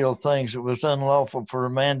revealed things that was unlawful for a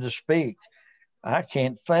man to speak. I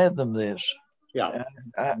can't fathom this. Yeah.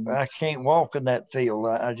 I can't walk in that field.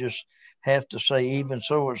 I just have to say, even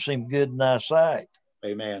so, it seemed good in thy sight.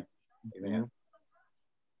 Amen. Amen.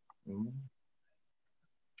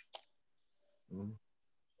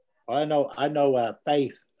 I know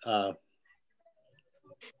faith, they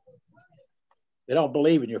don't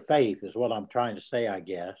believe in your faith is what I'm trying to say, I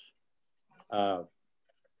guess.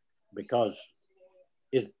 Because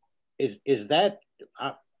is that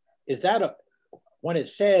when it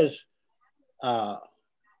says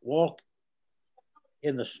walk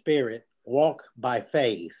in the Spirit, walk by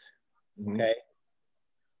faith, okay?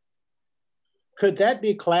 Could that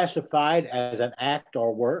be classified as an act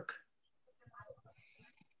or work?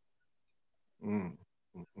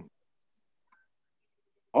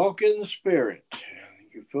 Walk in the Spirit.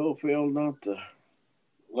 You fulfill not the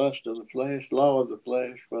lust of the flesh, law of the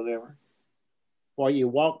flesh, whatever. Or you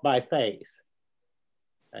walk by faith.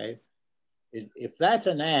 Okay? If that's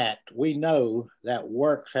an act, we know that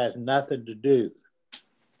works has nothing to do.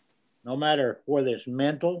 No matter whether it's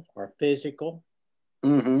mental or physical,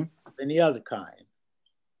 any other kind,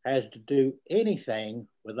 has to do anything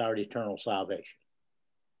with our eternal salvation.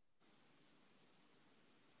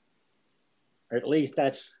 Or at least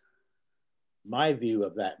that's my view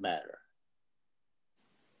of that matter.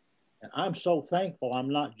 And I'm so thankful I'm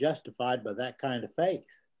not justified by that kind of faith,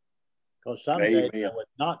 because someday I would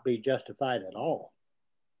not be justified at all.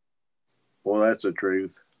 Well, that's the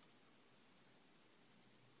truth.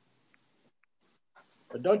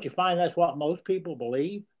 But don't you find that's what most people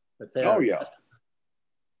believe? That they are yeah.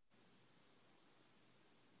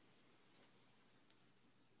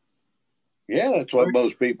 Yeah, that's what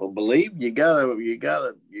most people believe. You gotta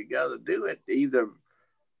do it. Either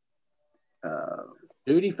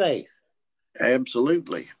duty, faith.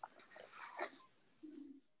 Absolutely.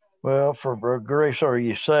 Well, for grace are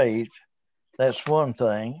you saved. That's one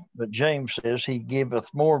thing. But James says he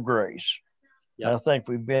giveth more grace. Yep. I think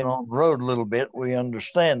we've been on the road a little bit. We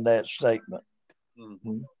understand that statement.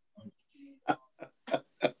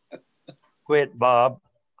 Quit, Bob.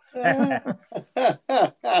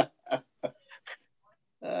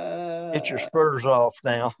 Get your spurs off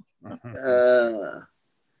now. I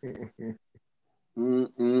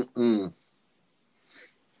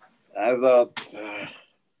thought,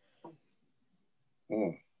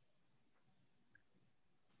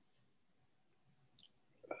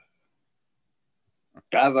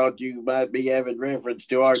 I thought you might be having reference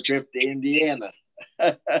to our trip to Indiana.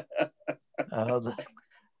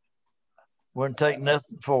 Wouldn't take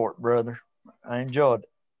nothing for it, brother. I enjoyed it.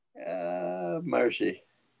 Mercy.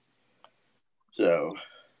 So,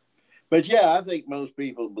 but yeah, I think most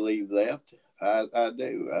people believe that. I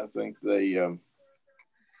do. I think they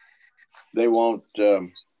want a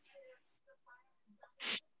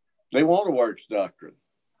works doctrine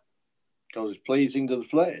because it's pleasing to the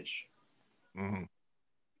flesh. Mm-hmm.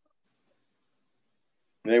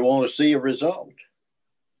 They want to see a result.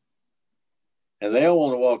 And they don't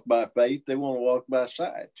want to walk by faith. They want to walk by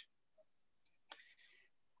sight.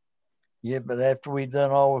 Yeah, but after we've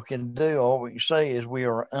done all we can do, all we can say is we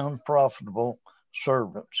are unprofitable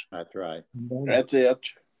servants. That's right. That's it.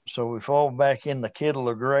 So we fall back in the kettle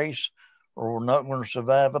of grace or we're not going to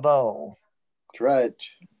survive at all. That's right.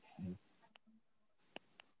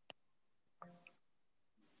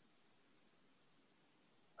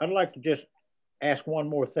 I'd like to just ask one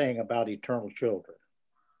more thing about eternal children.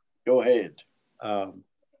 Go ahead.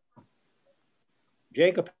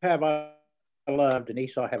 Jacob have I loved and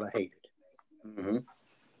Esau have I hated. Mm-hmm.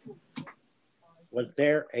 Was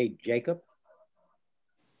there a Jacob?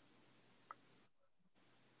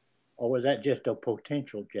 Or was that just a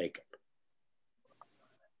potential Jacob?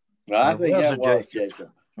 Well, I think that was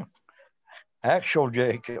Jacob. Actual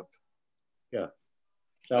Jacob. Yeah.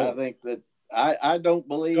 So I think that I don't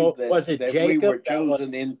believe that we were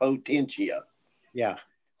chosen in potentia. Yeah.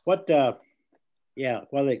 What what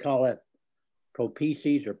do they call it?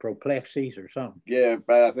 Propecies or proplexes or something. Yeah,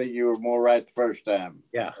 but I think you were more right the first time.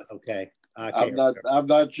 Yeah, okay. I'm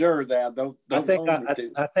not sure now. I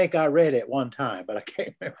think I read it one time, but I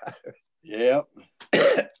can't remember. Yep.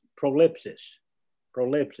 Prolipsis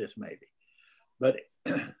maybe. But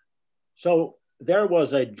so there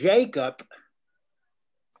was a Jacob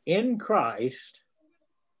in Christ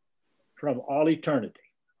from all eternity.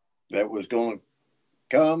 That was going to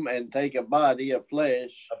come and take a body of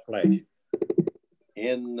flesh.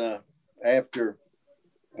 In after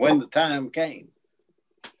when the time came.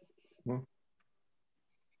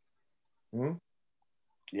 Mm-hmm.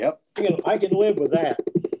 Yep. I can live with that.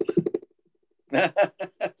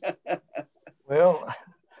 Well,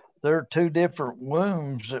 there are two different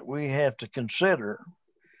wombs that we have to consider.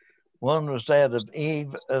 One was that of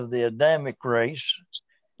Eve of the Adamic race,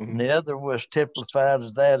 and the other was typified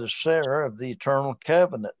as that of Sarah of the eternal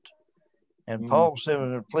covenant. And Paul said,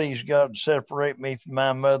 when it pleased God to separate me from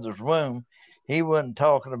my mother's womb, he wasn't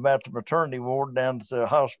talking about the maternity ward down to the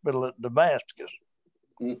hospital at Damascus.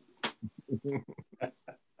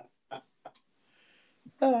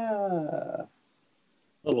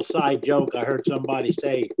 Little side joke I heard somebody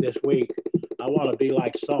say this week, I want to be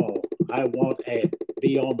like Saul. I want to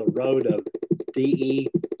be on the road of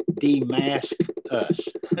Damascus.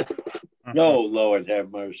 No, Lord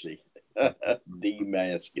have mercy.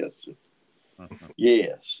 Damascus.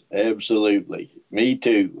 Yes, absolutely. Me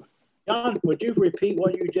too. John, would you repeat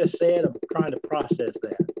what you just said? I'm trying to process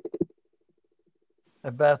that.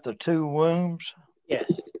 About the two wombs? Yes.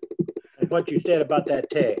 And what you said about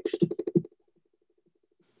that text.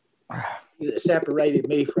 That separated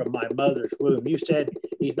me from my mother's womb. You said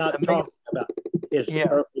he's not talking about his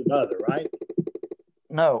earthly mother, right?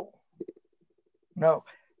 No.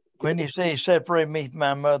 When you say he separated me from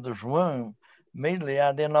my mother's womb, immediately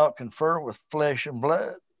I did not confer with flesh and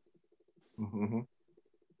blood. Mm-hmm.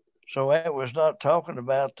 So that was not talking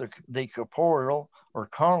about the corporeal or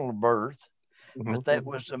carnal birth, but that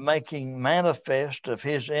was the making manifest of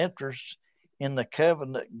his interest in the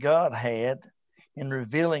covenant God had in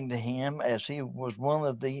revealing to him as he was one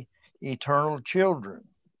of the eternal children.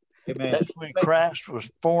 Amen. That's when Christ was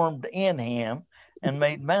formed in him and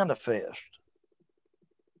made manifest.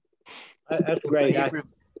 That's great.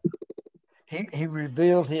 He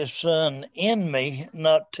revealed his son in me,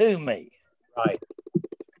 not to me. Right.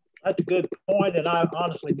 That's a good point, and I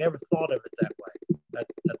honestly never thought of it that way.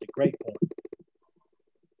 That's a great point.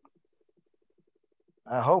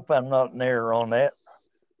 I hope I'm not in error on that.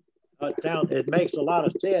 It makes a lot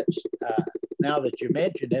of sense now that you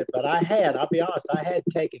mentioned it, but I'll be honest, I had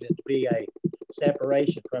taken it to be a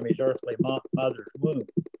separation from his earthly mother's womb,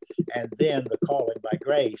 and then the calling by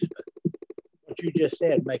grace. But what you just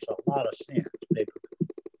said makes a lot of sense. It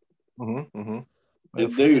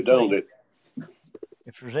do, don't it?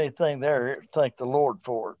 If there's anything there, thank the Lord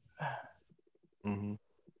for it.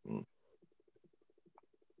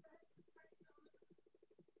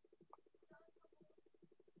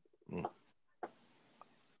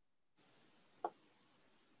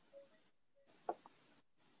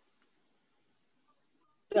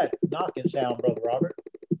 knocking sound, Brother Robert?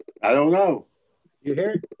 I don't know. You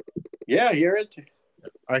hear it? Yeah, I hear it.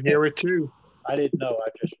 I hear it too. I didn't know. I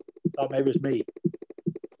just thought maybe it was me.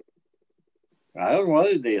 I don't know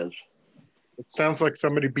what it is. It sounds like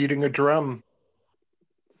somebody beating a drum.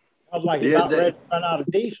 Sounds like it's about ready to run out of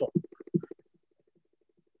diesel.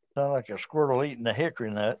 Sound like a squirrel eating a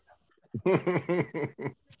hickory nut.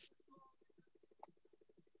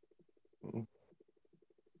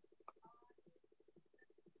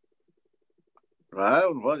 I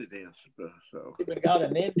don't know what it is. So. Even got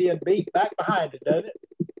an Indian beat back behind it, doesn't it?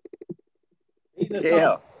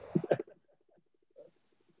 Yeah.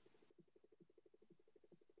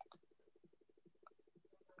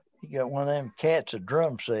 You got one of them cats a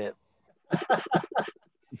drum set.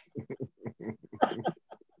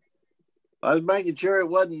 I was making sure it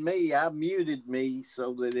wasn't me. I muted me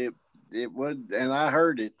so that it would, and I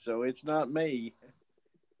heard it, so it's not me.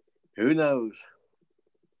 Who knows?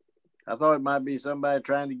 I thought it might be somebody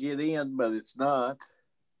trying to get in, but it's not.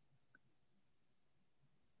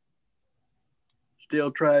 Still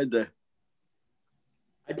tried to.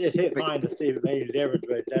 I just hit mine to see if it made a difference,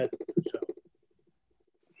 but it doesn't. So.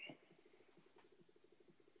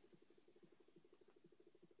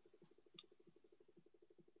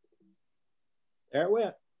 There it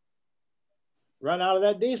went. Run out of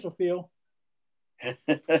that diesel fuel.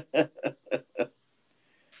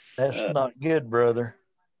 That's not good, brother.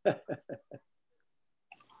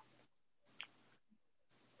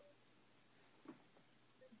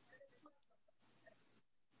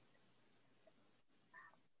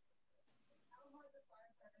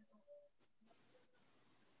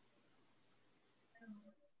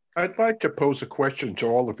 I'd like to pose a question to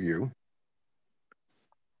all of you.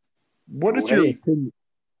 What is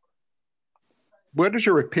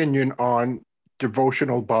your opinion on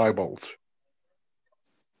devotional Bibles?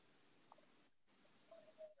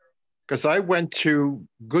 Because I went to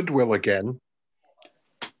Goodwill again,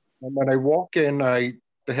 and when I walk in, they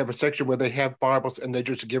have a section where they have Bibles and they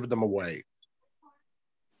just give them away.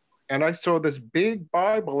 And I saw this big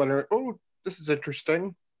Bible and I went, oh, this is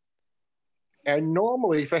interesting. And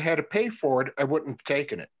normally, if I had to pay for it, I wouldn't have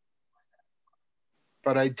taken it.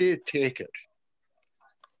 But I did take it.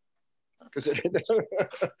 Because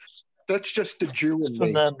that's just the Jew in me.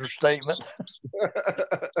 An understatement.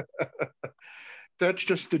 That's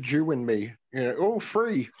just the Jew in me. You know, oh,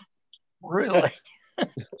 free. Really?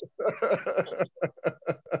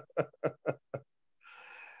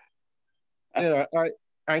 Yeah,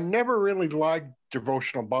 I never really liked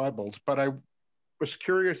devotional Bibles, but I was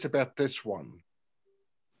curious about this one.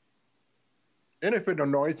 And if it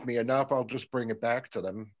annoys me enough, I'll just bring it back to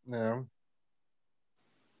them. You know?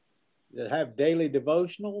 Does it have daily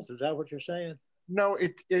devotionals? Is that what you're saying? No,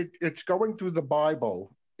 it's going through the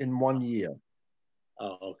Bible in 1 year.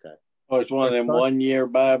 Oh, okay. Oh, it's one of them 1 year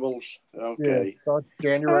Bibles. Okay. Yeah,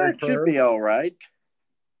 January 1st. It should be all right.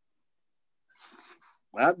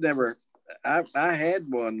 I had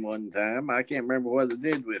one time. I can't remember what I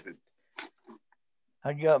did with it.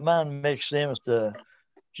 I got mine mixed in with the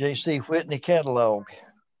J.C. Whitney catalog.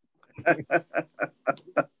 I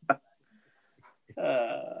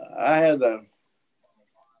had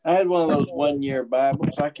one of those 1 year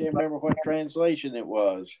Bibles. I can't remember what translation it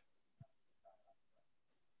was.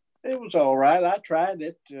 It was all right. I tried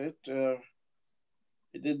it. It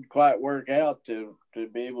didn't quite work out to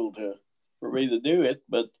be able to for me to do it,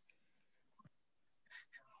 but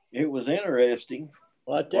it was interesting.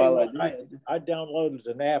 Well, I tell you what, I downloaded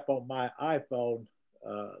an app on my iPhone,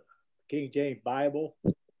 King James Bible.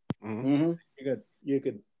 Mm-hmm. You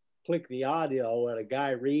can click the audio and a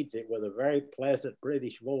guy reads it with a very pleasant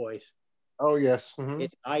British voice. Oh, yes. Mm-hmm.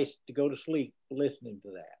 It's nice to go to sleep listening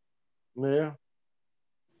to that. Yeah.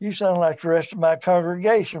 You sound like the rest of my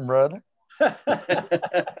congregation, brother.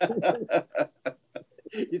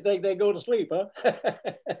 You think they go to sleep, huh?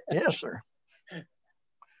 Yes, sir.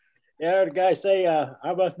 Yeah, the guy say,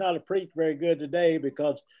 I must not have preached very good today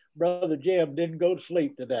because Brother Jim didn't go to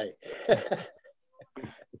sleep today.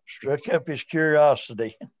 Struck up his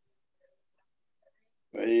curiosity.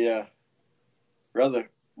 Yeah, Brother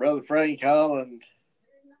Frank Holland,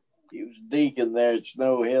 he was deacon there at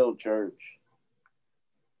Snow Hill Church.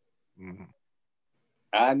 Mm-hmm.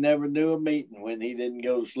 I never knew a meeting when he didn't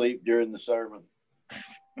go to sleep during the sermon.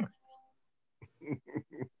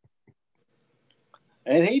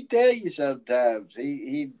 And he'd tell you sometimes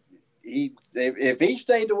if he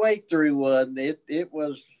stayed awake through one, it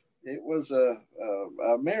was a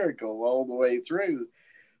miracle all the way through.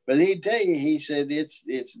 But he'd tell you, he said,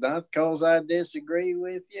 it's not because I disagree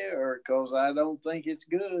with you or because I don't think it's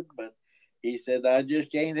good, but He said, I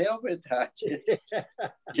just can't help it. I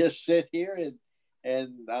just sit here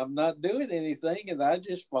and I'm not doing anything, and I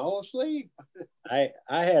just fall asleep. I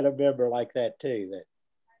had a member like that too, that,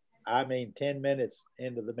 I mean, 10 minutes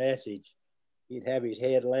into the message, he'd have his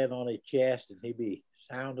head laying on his chest and he'd be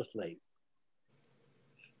sound asleep.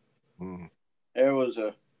 There was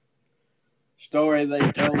a story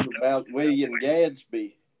they told about William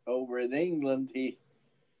Gadsby over in England. He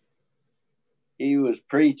was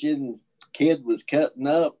preaching, kid was cutting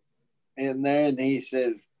up in there, and he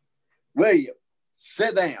said, William,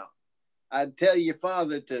 sit down. I'd tell your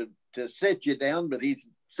father to sit you down, but he's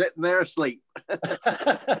sitting there asleep.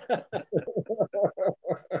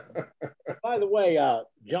 By the way,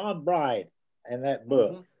 John Bryan and that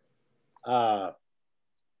book,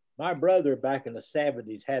 my brother back in the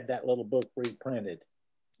 70s had that little book reprinted.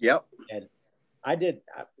 Yep. And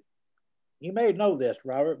you may know this,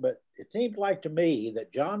 Robert, but it seems like to me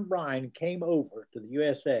that John Bryan came over to the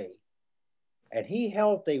USA and he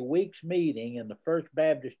held a week's meeting in the First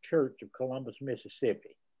Baptist Church of Columbus,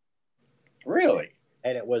 Mississippi. Really?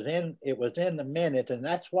 And it was in the minutes, and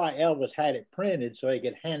that's why Elvis had it printed so he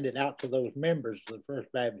could hand it out to those members of the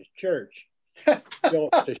First Baptist Church to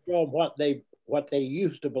show them what they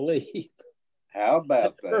used to believe. How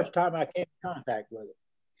about that? The first time I came in contact with it.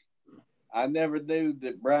 I never knew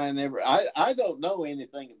that Bryan I don't know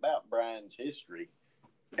anything about Bryan's history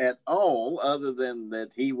at all, other than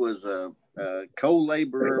that he was a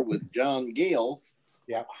co-laborer with John Gill.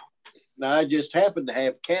 Yeah. Now, I just happen to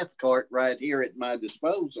have Cathcart right here at my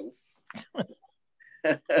disposal.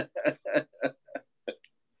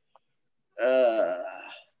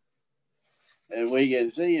 And we can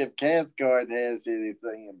see if Cathcart has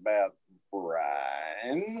anything about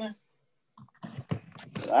Bryan.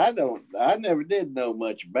 I never did know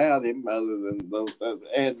much about him other than those,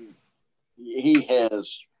 and he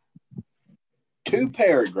has 2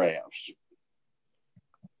 paragraphs.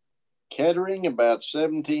 Kettering, about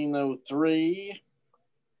 1703.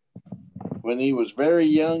 When he was very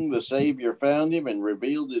young, the Savior found him and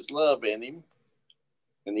revealed his love in him.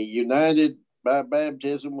 And he united by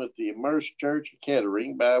baptism with the immersed church of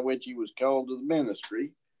Kettering, by which he was called to the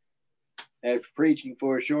ministry. After preaching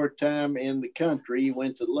for a short time in the country, he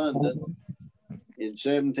went to London in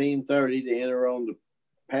 1730 to enter on the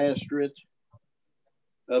pastorate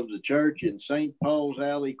of the church in St. Paul's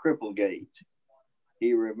Alley, Cripplegate.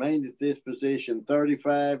 He remained at this position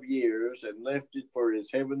 35 years and left it for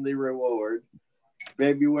his heavenly reward,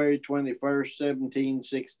 February 21st,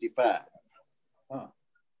 1765. Huh.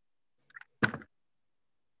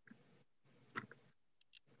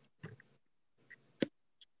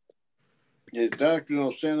 His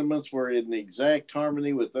doctrinal sentiments were in exact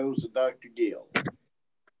harmony with those of Dr. Gill.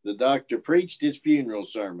 The doctor preached his funeral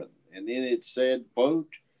sermon, and in it said, quote,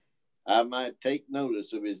 I might take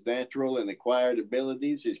notice of his natural and acquired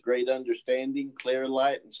abilities, his great understanding, clear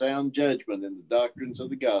light, and sound judgment in the doctrines of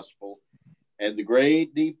the gospel, and the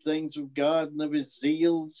great deep things of God, and of his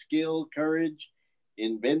zeal, skill, courage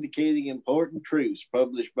in vindicating important truths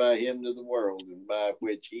published by him to the world, and by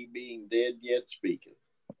which he being dead yet speaketh.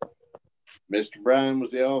 Mr. Bryan was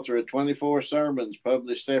the author of 24 sermons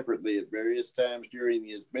published separately at various times during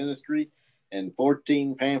his ministry, and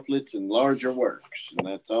 14 pamphlets and larger works. And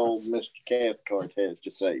that's all Mr. Cathcart has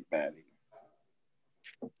to say about him.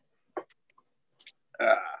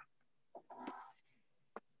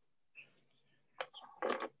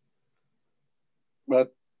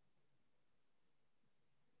 But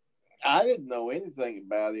I didn't know anything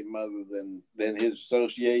about him other than his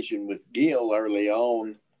association with Gill early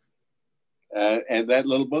on. And that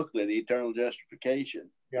little booklet, Eternal Justification.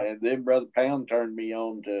 Yeah. And then Brother Pound turned me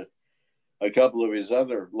on to a couple of his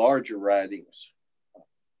other larger writings.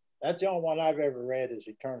 That's the only one I've ever read is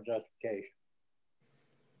Eternal Justification.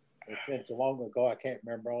 It's been so long ago, I can't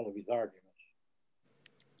remember all of his arguments.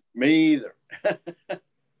 Me either.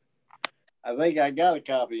 I think I got a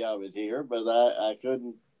copy of it here, but I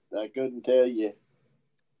couldn't tell you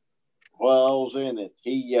what all's in it.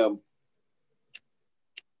 He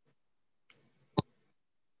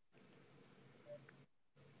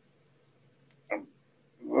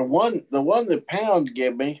the one that Pound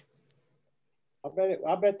gave me.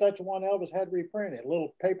 I bet that's the one Elvis had reprinted, a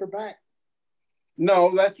little paperback.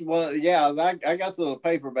 No, that's one. Yeah, I got the little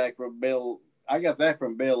paperback from Bill. I got that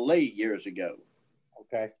from Bill Lee years ago.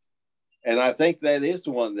 Okay. And I think that is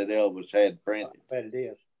the one that Elvis had printed. I bet it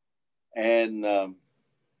is. And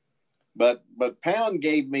but Pound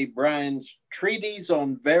gave me Bryan's Treatise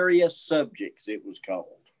on Various Subjects, it was called.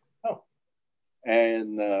 Oh.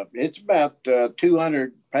 And it's about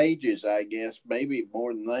 200 pages, I guess, maybe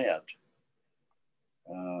more than that.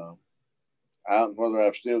 I don't know whether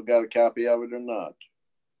I've still got a copy of it or not.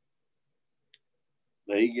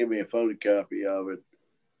 He gave me a photocopy of it.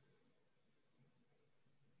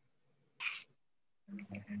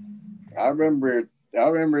 I remember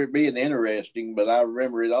it being interesting, but I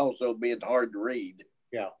remember it also being hard to read.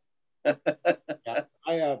 Yeah. Yeah.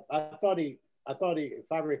 I thought he,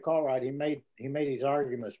 if I recall right, he made his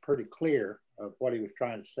arguments pretty clear of what he was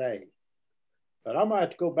trying to say. But I might have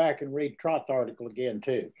to go back and read Trott's article again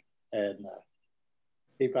too, and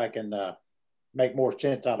see if I can make more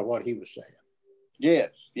sense out of what he was saying.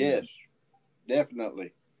 Yes,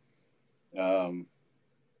 definitely.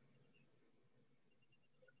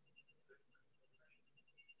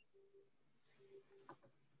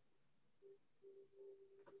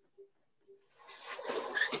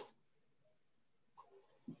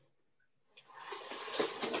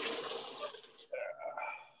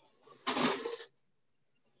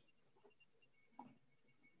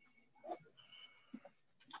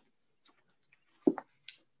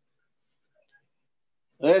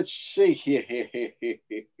 Let's see here.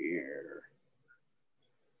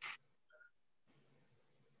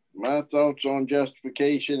 My thoughts on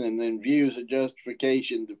justification and then views of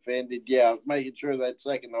justification defended. Yeah, I was making sure that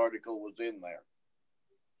second article was in there.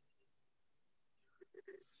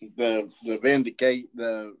 The vindicate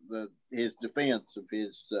his defense of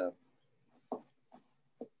his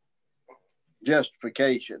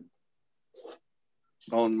justification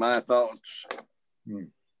on my thoughts.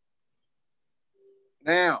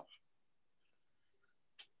 Now,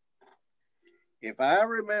 if I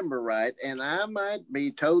remember right, and I might be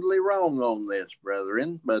totally wrong on this,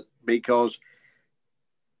 brethren, but because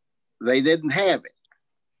they didn't have it,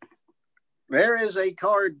 there is a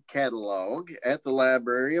card catalog at the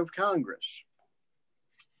Library of Congress.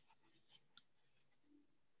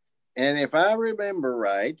 And if I remember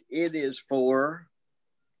right, it is for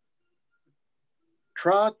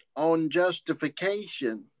Trott on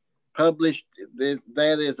Justification, published,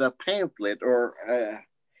 that is a pamphlet, or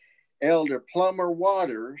Elder Plummer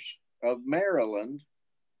Waters of Maryland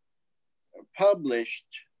published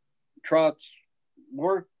Trott's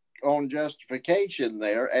work on justification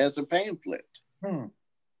there as a pamphlet.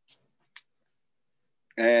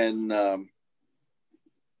 And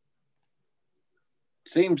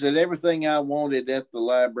seems that everything I wanted at the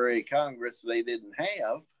Library of Congress, they didn't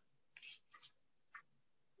have.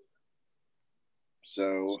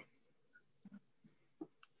 So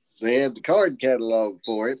they had the card catalog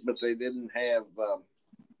for it, but they didn't have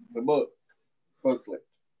the booklet.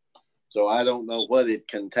 So I don't know what it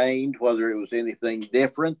contained, whether it was anything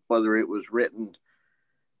different, whether it was written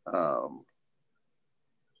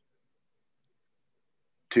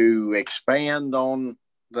to expand on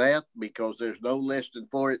that, because there's no listing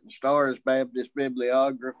for it in Star's Baptist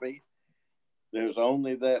Bibliography. There's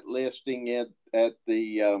only that listing at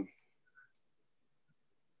the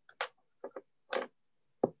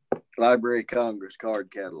Library of Congress card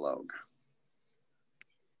catalog.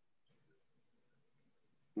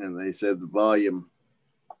 And they said the volume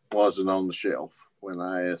wasn't on the shelf when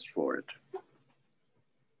I asked for it.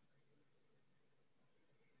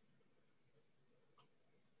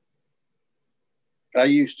 I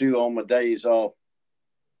used to, on my days off,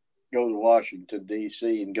 go to Washington,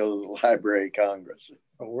 D.C. and go to the Library of Congress.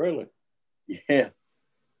 Oh, really? Yeah.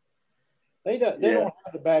 They don't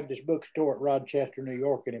have the Baptist bookstore at Rochester, New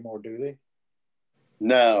York anymore, do they?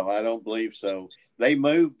 No, I don't believe so. They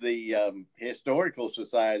moved the Historical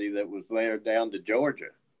Society that was there down to Georgia.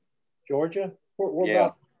 Georgia?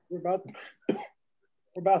 Whereabouts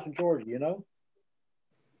in Georgia, you know?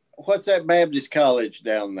 What's that Baptist college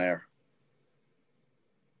down there?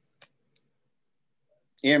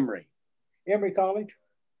 Emory. Emory College?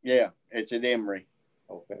 Yeah, it's at Emory.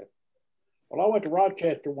 Okay. Well, I went to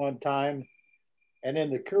Rochester one time, and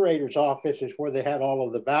in the curator's office is where they had all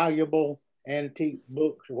of the valuable antique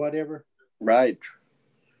books or whatever. Right.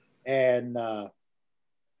 And I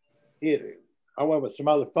went with some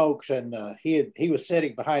other folks, and he was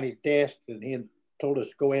sitting behind his desk, and he had told us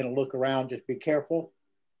to go in and look around, just be careful.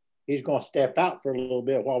 He's going to step out for a little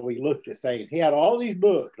bit while we looked at things. He had all these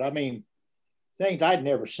books. I mean, things I'd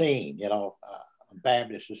never seen, you know,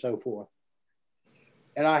 Baptist and so forth.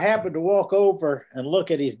 And I happened to walk over and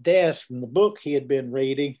look at his desk and the book he had been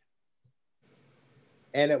reading.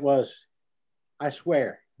 And it was, I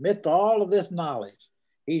swear, amidst all of this knowledge,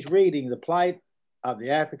 he's reading The Plight of the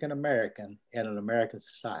African American in an American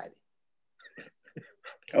Society.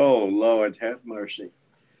 Oh, Lord, have mercy.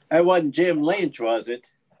 That wasn't Jim Lynch, was it?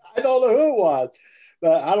 I don't know who it was,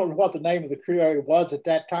 but I don't know what the name of the curator was at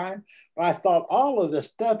that time. But I thought all of the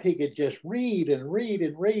stuff he could just read and read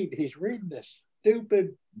and read. He's reading this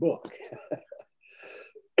stupid book.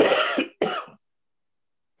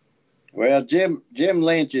 Well, Jim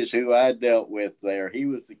Lynch is who I dealt with there. He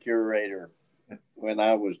was the curator when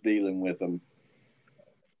I was dealing with him.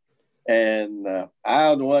 And I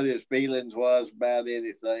don't know what his feelings was about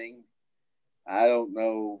anything. I don't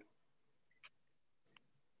know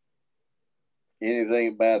anything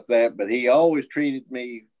about that, but he always treated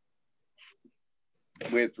me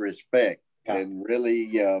with respect and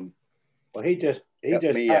really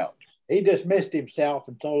well, he dismissed himself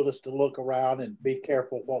and told us to look around and be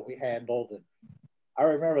careful what we handled. And I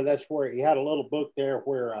remember that's where he had a little book there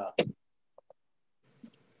where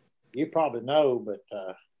you probably know, but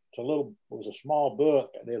it was a small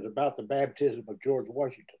book, and it was about the baptism of George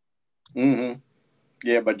Washington. Mm-hmm.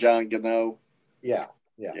 Yeah, by John Gannot. Yeah.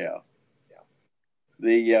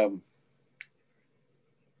 The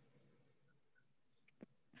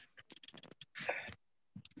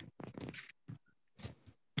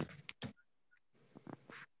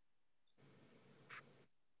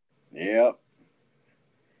Yep.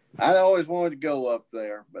 I always wanted to go up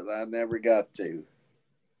there, but I never got to.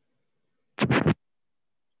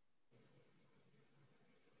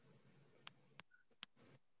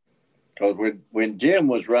 Because when Jim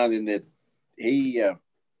was running it, he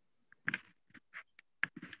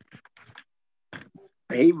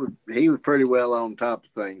was pretty well on top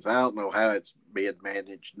of things. I don't know how it's being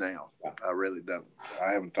managed now. I really don't.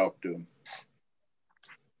 I haven't talked to him.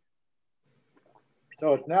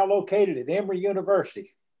 So it's now located at Emory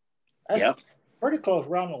University. That's pretty close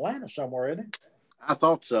around Atlanta somewhere, isn't it? I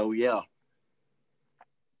thought so, yeah.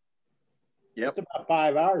 Yep. It's about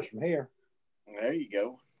 5 hours from here. There you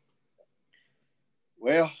go.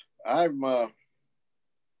 Well, I'm going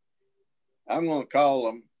to call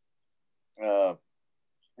them.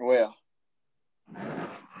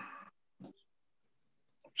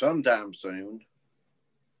 Sometime soon,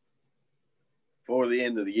 before the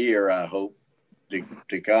end of the year, I hope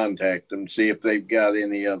to contact them, see if they've got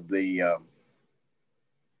any of the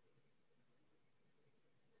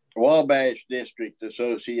Wabash District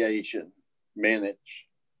Association minutes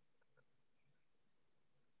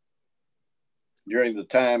during the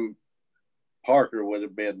time Parker would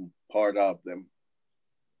have been part of them,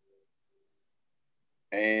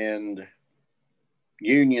 and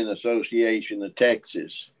Union Association of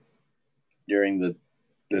Texas during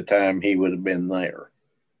the time he would have been there.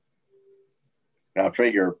 I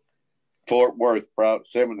figure Fort Worth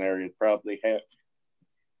Seminary would probably have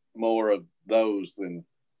more of those than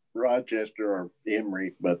Rochester or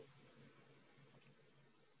Emory, but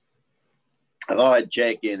I thought I'd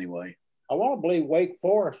check anyway. I want to believe Wake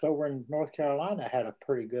Forest over in North Carolina had a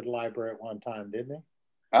pretty good library at one time, didn't they?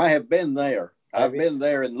 I have been there. I've been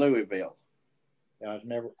there in Louisville. Yeah,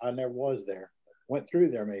 I never was there. Went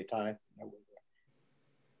through there many times.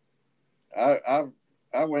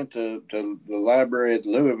 I went to the library at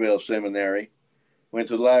Louisville Seminary, went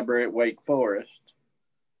to the library at Wake Forest.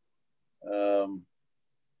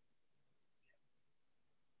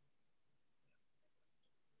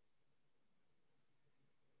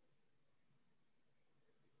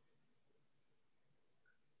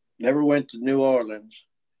 Never went to New Orleans.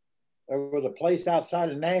 There was a place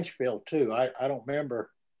outside of Nashville too. I don't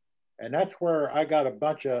remember. And that's where I got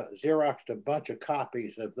Xeroxed a bunch of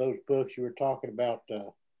copies of those books you were talking about,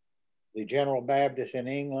 the General Baptist in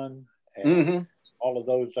England and all of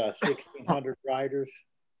those 1600 writers.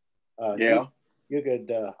 Yeah. You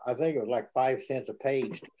could, I think it was like 5 cents a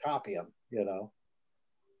page to copy them, you know.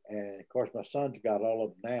 And of course, my son's got all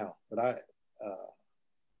of them now. But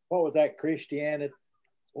what was that Christianity?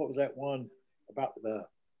 What was that one about the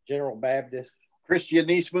General Baptist?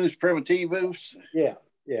 Christianismus Primitivus. Yeah.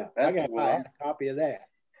 I had a copy of that.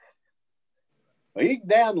 Well, you can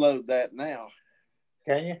download that now.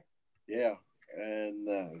 Can you? Yeah.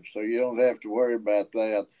 And so you don't have to worry about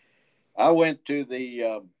that. I went to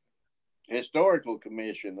the Historical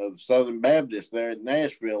Commission of the Southern Baptist there in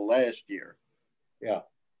Nashville last year. Yeah.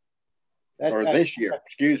 This year,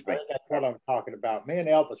 excuse me. That's what I'm talking about. Me and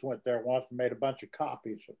Elvis went there once and made a bunch of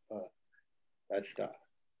copies of that stuff.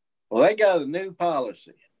 Well, they got a new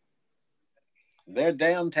policy. They're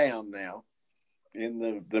downtown now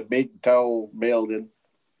in the big, tall building.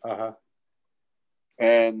 Uh-huh.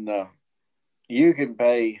 And you can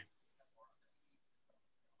pay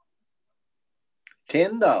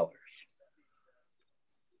 $10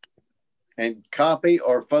 and copy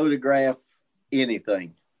or photograph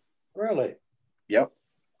anything. Really? Yep.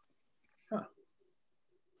 Huh.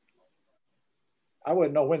 I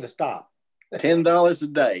wouldn't know when to stop. $10 a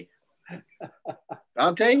day.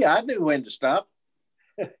 I'll tell you, I knew when to stop.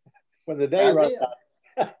 When the day runs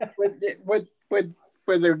out. when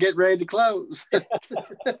they're getting ready to close.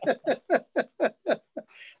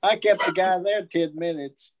 I kept the guy there 10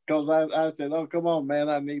 minutes because I said, "Oh, come on, man!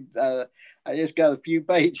 I just got a few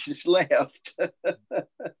pages left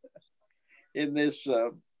in this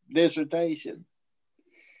dissertation."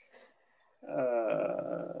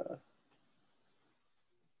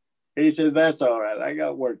 He said, "That's all right. I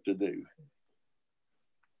got work to do."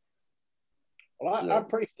 Well, I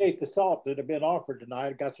appreciate the thought that have been offered tonight.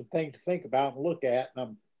 I got some things to think about and look at,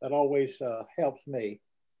 and that always helps me.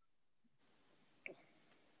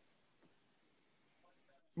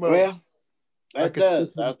 Well, that does.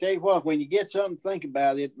 I'll tell you what, when you get something to think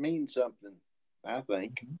about, it means something, I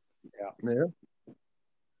think.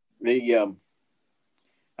 Yeah.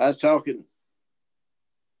 I was talking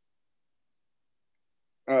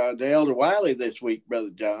to Elder Wiley this week, Brother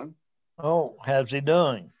John. Oh, how's he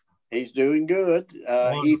doing? He's doing good.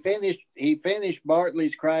 He finished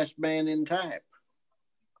Bartley's Christ Man in Type.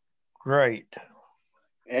 Great.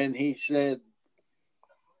 And he said,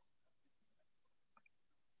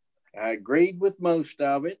 I agreed with most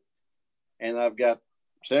of it, and I've got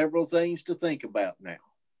several things to think about now.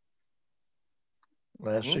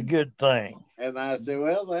 That's a good thing. And I said,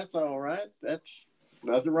 well, that's all right. That's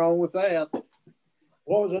nothing wrong with that.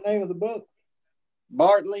 What was the name of the book?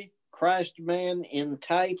 Bartley, Christ Man in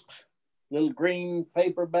Type, little green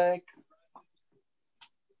paperback.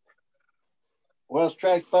 Wells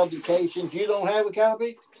Tract Publications. You don't have a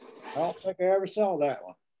copy? I don't think I ever saw that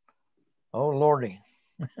one. Oh, Lordy.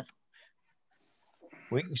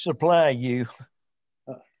 We can supply you.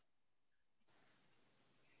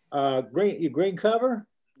 Green cover?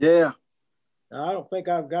 Yeah. No, I don't think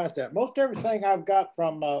I've got that. Most everything I've got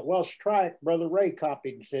from Wells Tract, Brother Ray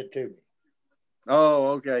copied and sent to me. Oh,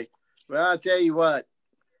 okay. Well, I'll tell you what.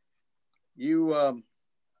 You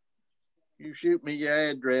shoot me your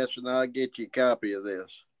address and I'll get you a copy of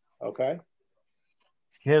this. Okay.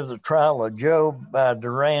 Here's the Trial of Job by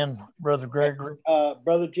Duran, Brother Gregory.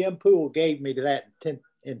 Brother Jim Poole gave me to that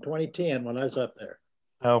in 2010 when I was up there.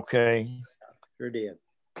 Okay. Sure did.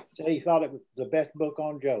 Said he thought it was the best book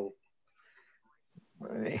on Job.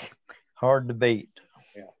 Hard to beat.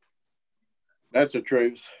 Yeah. That's the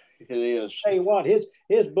truth. It is. Tell you what, his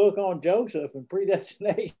book on Joseph and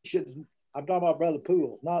predestination, I'm talking about Brother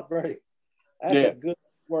Poole, not very, that's a good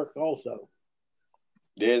work also.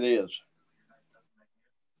 Yeah, it is.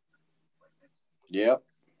 Yep.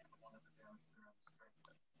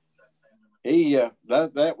 He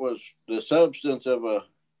that was the substance of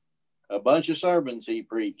a bunch of sermons he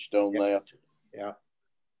preached on that. Yeah.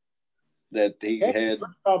 That he had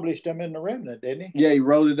published them in the Remnant, didn't he? Yeah, he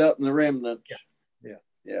wrote it up in the Remnant.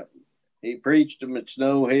 Yeah. He preached them at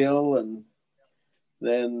Snow Hill, and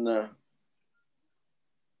then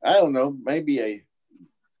I don't know, maybe a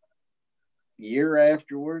year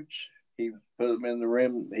afterwards, he put them in the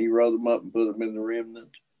Remnant. He wrote them up and put them in the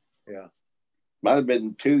Remnant. Yeah. Might have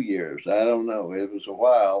been 2 years. I don't know. It was a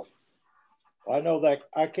while. I know that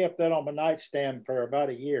I kept that on my nightstand for about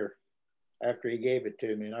a year after he gave it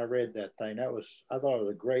to me, and I read that thing. I thought it was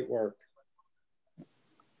a great work.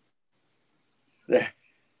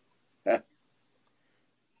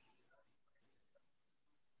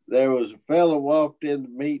 There was a fellow walked in the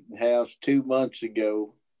meeting house 2 months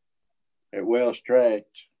ago at Wells Tract.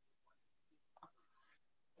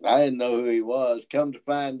 I didn't know who he was. Come to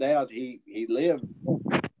find out, he lives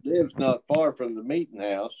not far from the meeting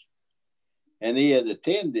house, and he had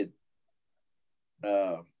attended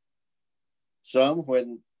some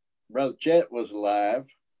when Brother Chet was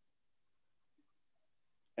alive,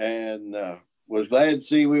 and was glad to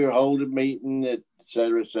see we were holding a meeting, et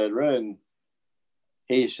cetera, et cetera. And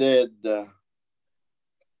he said,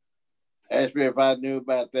 asked me if I knew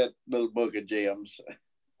about that little book of gems.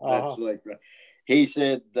 That's like, he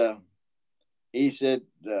said,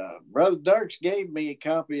 Brother Dirks gave me a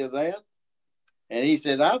copy of that. And he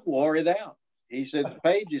said, I've wore it out. He said, the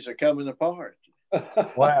pages are coming apart.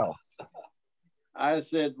 Wow. I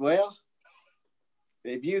said, well,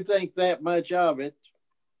 if you think that much of it,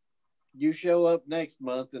 you show up next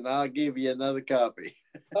month and I'll give you another copy.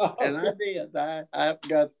 And I did. I've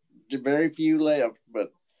got very few left,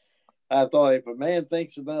 but I thought if a man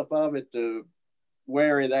thinks enough of it to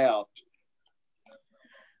wear it out,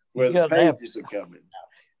 where the pages are coming.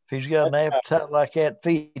 If he's got an appetite like that,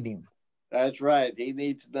 feed him. That's right. He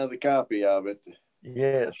needs another copy of it.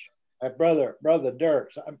 Yes. Brother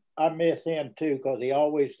Dirks, I miss him too, because he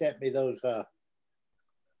always sent me those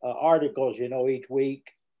articles, each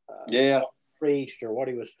week. Preached or what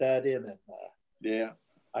he was studying, and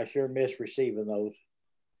I sure miss receiving those.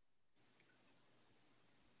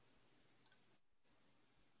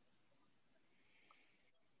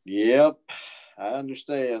 Yep, I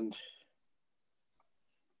understand.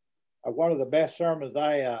 One of the best sermons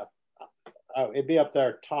it'd be up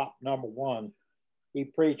there top number one. He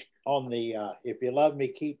preached on the if you love me,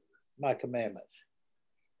 keep my commandments.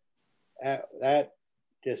 That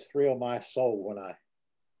just thrilled my soul when I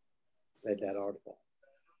read that article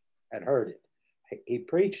and heard it. He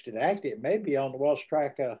preached it. Actually, it may be on the Welsh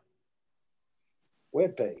Track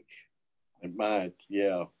webpage. It might,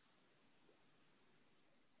 yeah.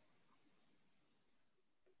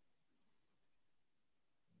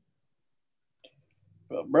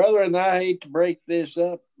 Well, brother, and I hate to break this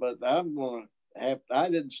up, but I'm going to have, I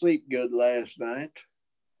didn't sleep good last night.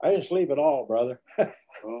 I didn't sleep at all, brother.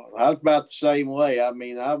 Well, I was about the same way. I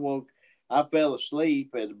mean, I fell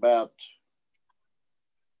asleep at about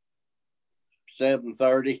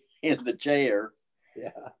 7:30 in the chair.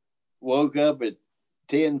 Yeah. Woke up at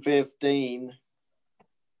 10:15.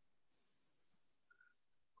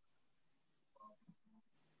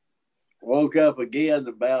 Woke up again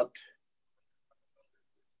about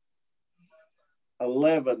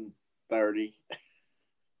 11:30.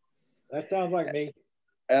 That sounds like me.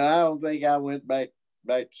 And I don't think I went back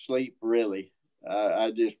to sleep really.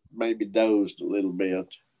 I just maybe dozed a little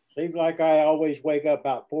bit. Seems like I always wake up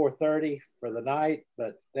about 4:30 for the night,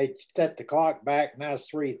 but they set the clock back. Now it's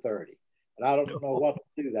 3:30. And I don't know what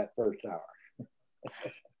to do that first hour.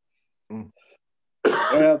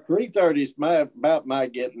 Well, 3:30 is about my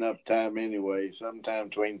getting up time anyway, sometime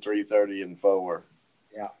between 3:30 and 4.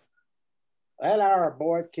 Yeah. That hour,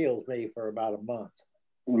 boy, it kills me for about a month.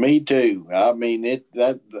 Me too. I mean,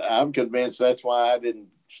 I'm convinced that's why I didn't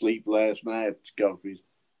sleep last night, because he's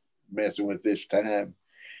messing with this time.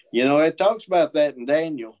 You know, it talks about that in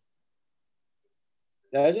Daniel.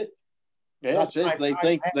 Does it? Yeah, it says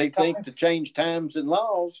they think to change times and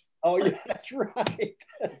laws. Oh, yeah, that's right.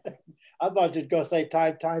 I thought you were going to say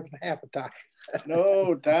times and half a time.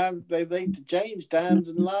 No, they think to change times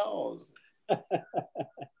and laws.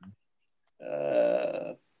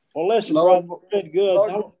 Well, listen, Lloyd, brother, good.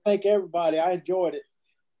 I want to thank everybody. I enjoyed it.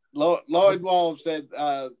 Lloyd Wall said,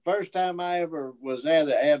 first time I ever was at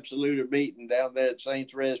an Absoluter meeting down there at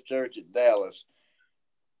Saints Res Church at Dallas.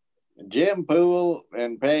 Jim Poole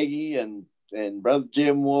and Peggy and Brother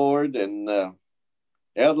Jim Ward and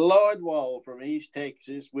Elder Lloyd Wall from East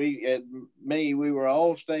Texas. We were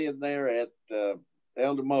all staying there at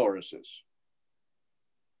Elder Morris's.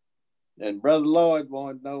 And Brother Lloyd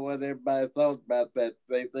wanted to know what everybody thought about that.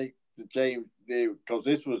 They think to change, because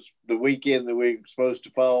this was the weekend that we were supposed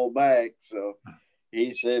to fall back. So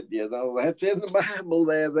he said, you know, that's in the Bible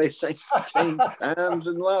there. They think to change times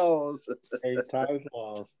and laws. Change times and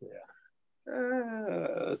laws,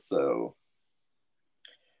 yeah. So,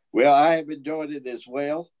 well, I have enjoyed it as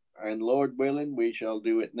well. And Lord willing, we shall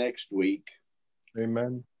do it next week.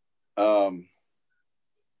 Amen.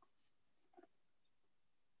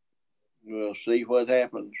 We'll see what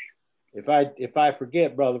happens. If I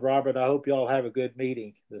forget, Brother Robert, I hope y'all have a good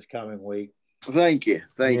meeting this coming week. Thank you,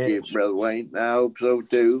 Brother Wayne. I hope so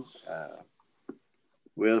too.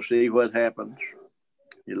 We'll see what happens.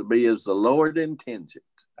 It'll be as the Lord intends it.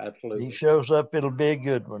 Absolutely. He shows up, it'll be a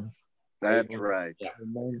good one. That's right. Yeah.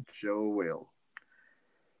 Sure will.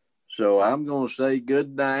 So I'm going to say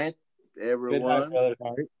good night, everyone. Good night,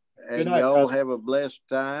 Brother. And y'all have a blessed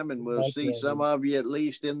time, and we'll see some of you at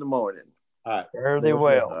least in the morning. All right. Fare thee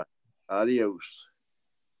well. Adios.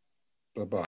 Bye-bye.